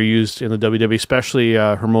severely underused in the WWE, especially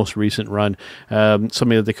her most recent run. Something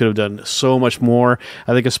that they could have done so much more.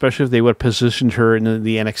 I think especially if they would have positioned her in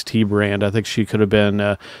the NXT brand, I think she could have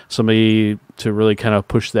been somebody to really kind of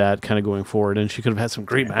push that kind of going forward. And she could have had some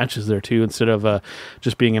great matches there too, instead of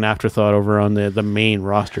just being an afterthought over on the main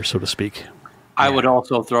roster, so to speak. I would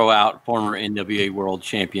also throw out former NWA World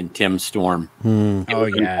Champion Tim Storm. It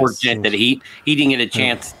was unfortunate that he didn't get a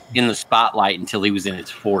chance in the spotlight until he was in his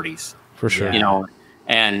 40s. For sure.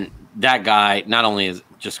 And that guy not only is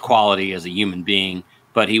just quality as a human being,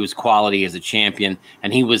 but he was quality as a champion.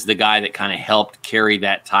 And he was the guy that kind of helped carry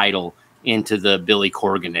that title into the Billy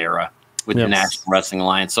Corgan era with the National Wrestling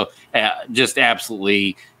Alliance. So just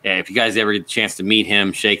absolutely, if you guys ever get the chance to meet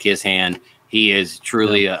him, shake his hand. He is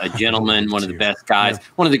truly a gentleman, one of the best guys,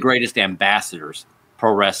 one of the greatest ambassadors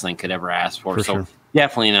pro wrestling could ever ask for. So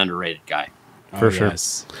definitely an underrated guy. For sure.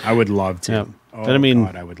 Yes. I would love to. Yeah. Oh, and I mean,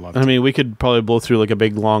 God, I would love to. I mean, we could probably blow through like a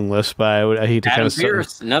big long list, but I hate to Adam kind of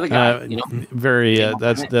Pearce, another guy, very.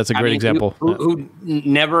 That's a great example. Who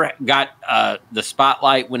never got the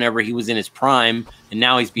spotlight whenever he was in his prime, and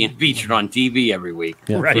now he's being featured on TV every week.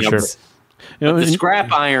 Yeah, for sure. But the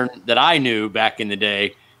scrap iron that I knew back in the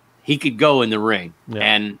day, he could go in the ring. Yeah.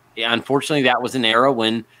 And unfortunately, that was an era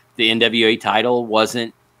when the NWA title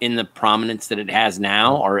wasn't in the prominence that it has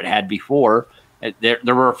now or it had before. There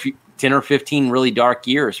were a few, 10 or 15 really dark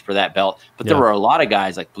years for that belt. But there were a lot of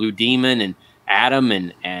guys like Blue Demon and Adam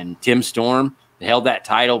and Tim Storm that held that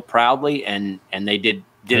title proudly, and they did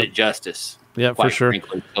it justice. Yeah, for sure.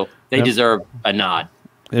 Frankly. So they deserve a nod.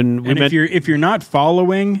 And if you're not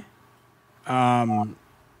following Adam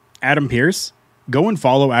Pearce, go and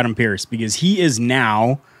follow Adam Pearce, because he is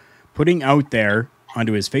now putting out there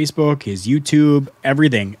onto his Facebook, his YouTube,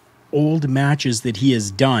 everything, old matches that he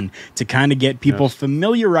has done to kind of get people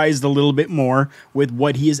familiarized a little bit more with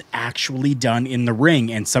what he has actually done in the ring.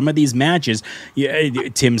 And some of these matches,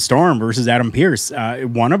 Tim Storm versus Adam Pearce,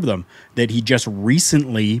 one of them that he just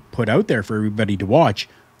recently put out there for everybody to watch.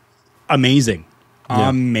 Amazing.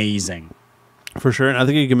 Amazing. For sure. And I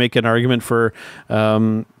think you can make an argument for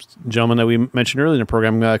gentleman that we mentioned earlier in the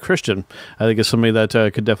program, Christian. I think is somebody that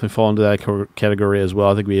could definitely fall into that category as well.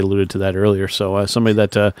 I think we alluded to that earlier. So somebody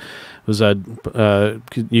that was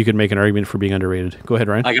you could make an argument for being underrated. Go ahead,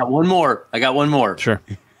 Ryan. I got one more. Sure.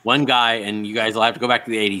 One guy, and you guys will have to go back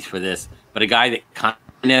to the 80s for this, but a guy that kind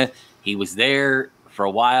of, he was there for a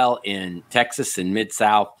while in Texas and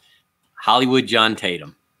Mid-South, Hollywood John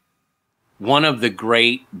Tatum. one of the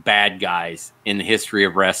great bad guys in the history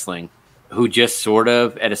of wrestling, who just sort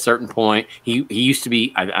of at a certain point, he used to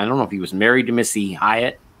be, I don't know if he was married to Missy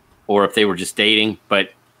Hyatt or if they were just dating, but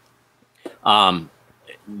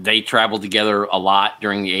they traveled together a lot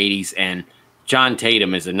during the 80s. And John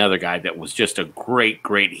Tatum is another guy that was just a great,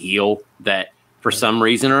 great heel that for some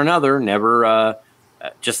reason or another never,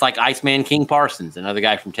 just like Iceman King Parsons, another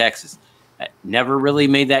guy from Texas, never really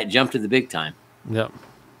made that jump to the big time. Yep.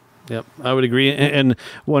 Yep, I would agree. And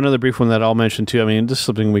one other brief one that I'll mention too. I mean, this is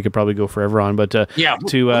something we could probably go forever on, but we might have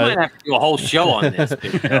to do a whole show on this.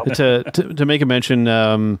 to make a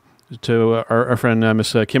mention. To our friend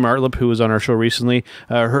Miss Kim Artlip, who was on our show recently.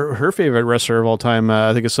 Her favorite wrestler of all time,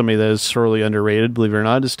 I think, is somebody that is sorely underrated, believe it or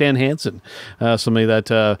not, is Stan Hansen. Somebody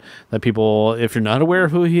that people, if you're not aware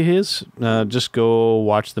of who he is, just go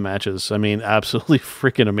watch the matches. I mean, absolutely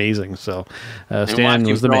freaking amazing. So Stan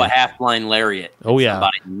was the man. A half-blind lariat. Oh yeah,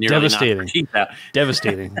 devastating.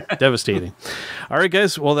 Devastating. All right,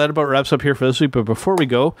 guys. Well, that about wraps up here for this week. But before we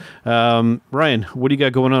go, Ryan, what do you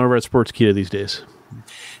got going on over at Sportskeeda these days?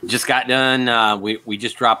 Just got done. We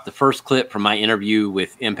just dropped the first clip from my interview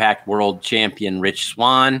with Impact World Champion Rich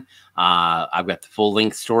Swann. I've got the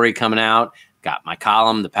full-length story coming out. Got my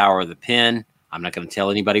column, The Power of the Pin. I'm not going to tell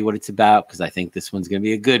anybody what it's about because I think this one's going to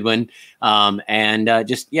be a good one.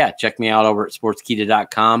 Check me out over at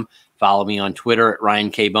sportskeeda.com. Follow me on Twitter at Ryan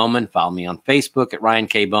K. Bowman. Follow me on Facebook at Ryan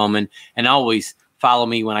K. Bowman. And always follow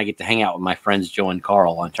me when I get to hang out with my friends Joe and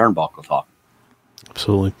Carl on Turnbuckle Talk.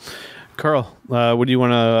 Absolutely. Carl, what do you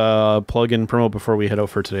want to plug in promo before we head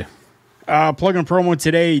out for today? Plug and promo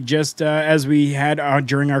today, just as we had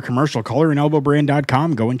during our commercial,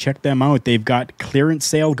 collarandelbowbrand.com. Go and check them out. They've got clearance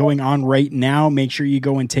sale going on right now. Make sure you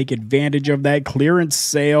go and take advantage of that clearance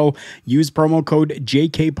sale. Use promo code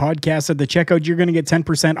JKPodcast at the checkout. You're going to get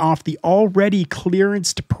 10% off the already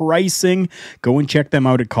clearanced pricing. Go and check them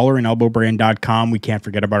out at collarandelbowbrand.com. We can't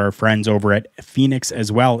forget about our friends over at Phoenix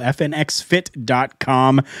as well,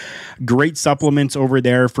 fnxfit.com. Great supplements over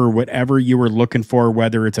there for whatever you were looking for,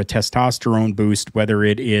 whether it's a testosterone boost, whether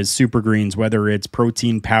it is super greens, whether it's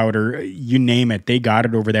protein powder, you name it, they got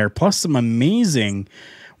it over there. Plus some amazing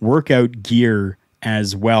workout gear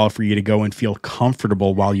as well for you to go and feel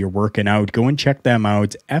comfortable while you're working out. Go and check them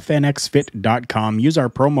out, fnxfit.com. Use our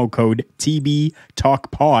promo code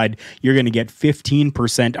TBTalkPod. You're going to get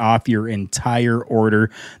 15% off your entire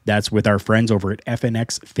order. That's with our friends over at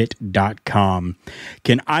fnxfit.com.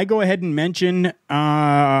 Can I go ahead and mention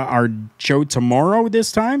our show tomorrow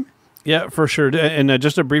this time? Yeah, for sure. And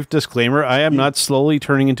just a brief disclaimer, I am not slowly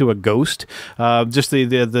turning into a ghost. Just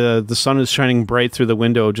the sun is shining bright through the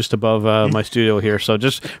window just above my studio here. So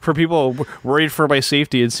just for people worried for my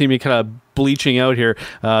safety and see me kind of bleaching out here,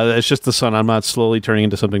 it's just the sun. I'm not slowly turning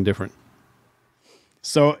into something different.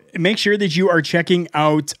 So make sure that you are checking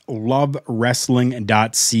out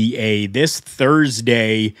lovewrestling.ca. This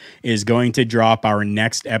Thursday is going to drop our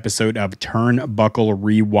next episode of Turnbuckle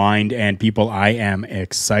Rewind. And people, I am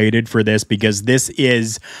excited for this because this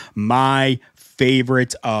is my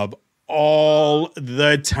favorite of all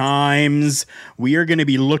the times. We are going to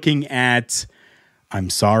be looking at I'm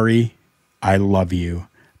Sorry, I Love You.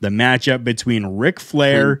 The matchup between Ric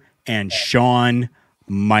Flair and Shawn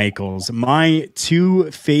Michaels, my two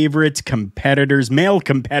favorite competitors, male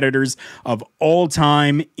competitors of all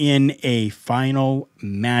time in a final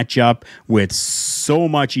matchup with so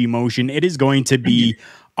much emotion. It is going to be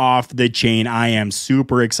off the chain. I am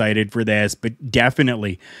super excited for this, but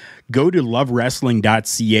definitely go to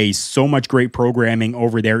lovewrestling.ca. So much great programming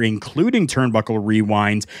over there, including Turnbuckle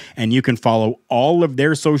Rewind, and you can follow all of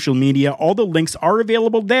their social media. All the links are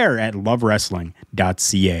available there at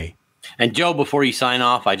lovewrestling.ca. And Joe, before you sign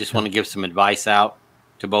off, I just want to give some advice out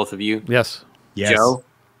to both of you. Yes. Joe,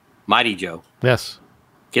 Mighty Joe. Yes.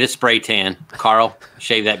 Get a spray tan. Carl,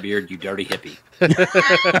 shave that beard, you dirty hippie.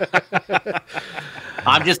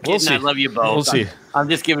 I'm just kidding. I love you both. We'll see. I'm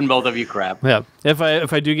just giving both of you crap. Yeah. If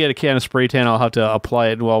I do get a can of spray tan, I'll have to apply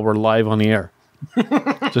it while we're live on the air.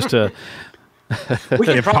 Just to...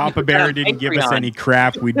 If Papa Bear didn't give us any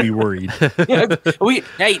crap, we'd be worried.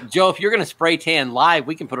 Hey, Joe, if you're going to spray tan live,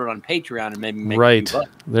 we can put it on Patreon and maybe make right. $2.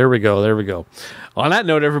 There we go. On that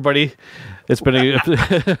note, everybody, it's been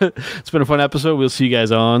a fun episode. We'll see you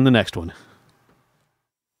guys on the next one.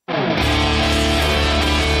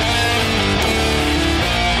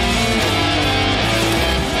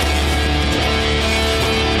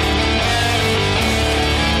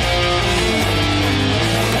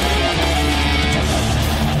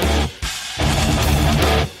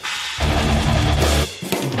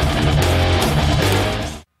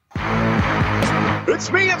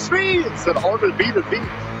 It's me, It's an honor to be the V.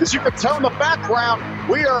 As you can tell in the background,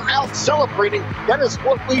 we are out celebrating. That is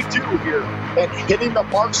what we do here at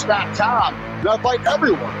hittingthemarks.com. And I invite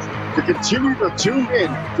everyone to continue to tune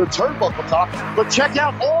in to Turnbuckle Talk, but check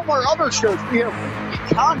out all our other shows. We have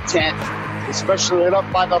weekly content, especially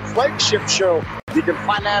up by the flagship show. You can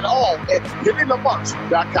find that all at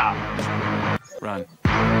hittingthemarks.com. Run.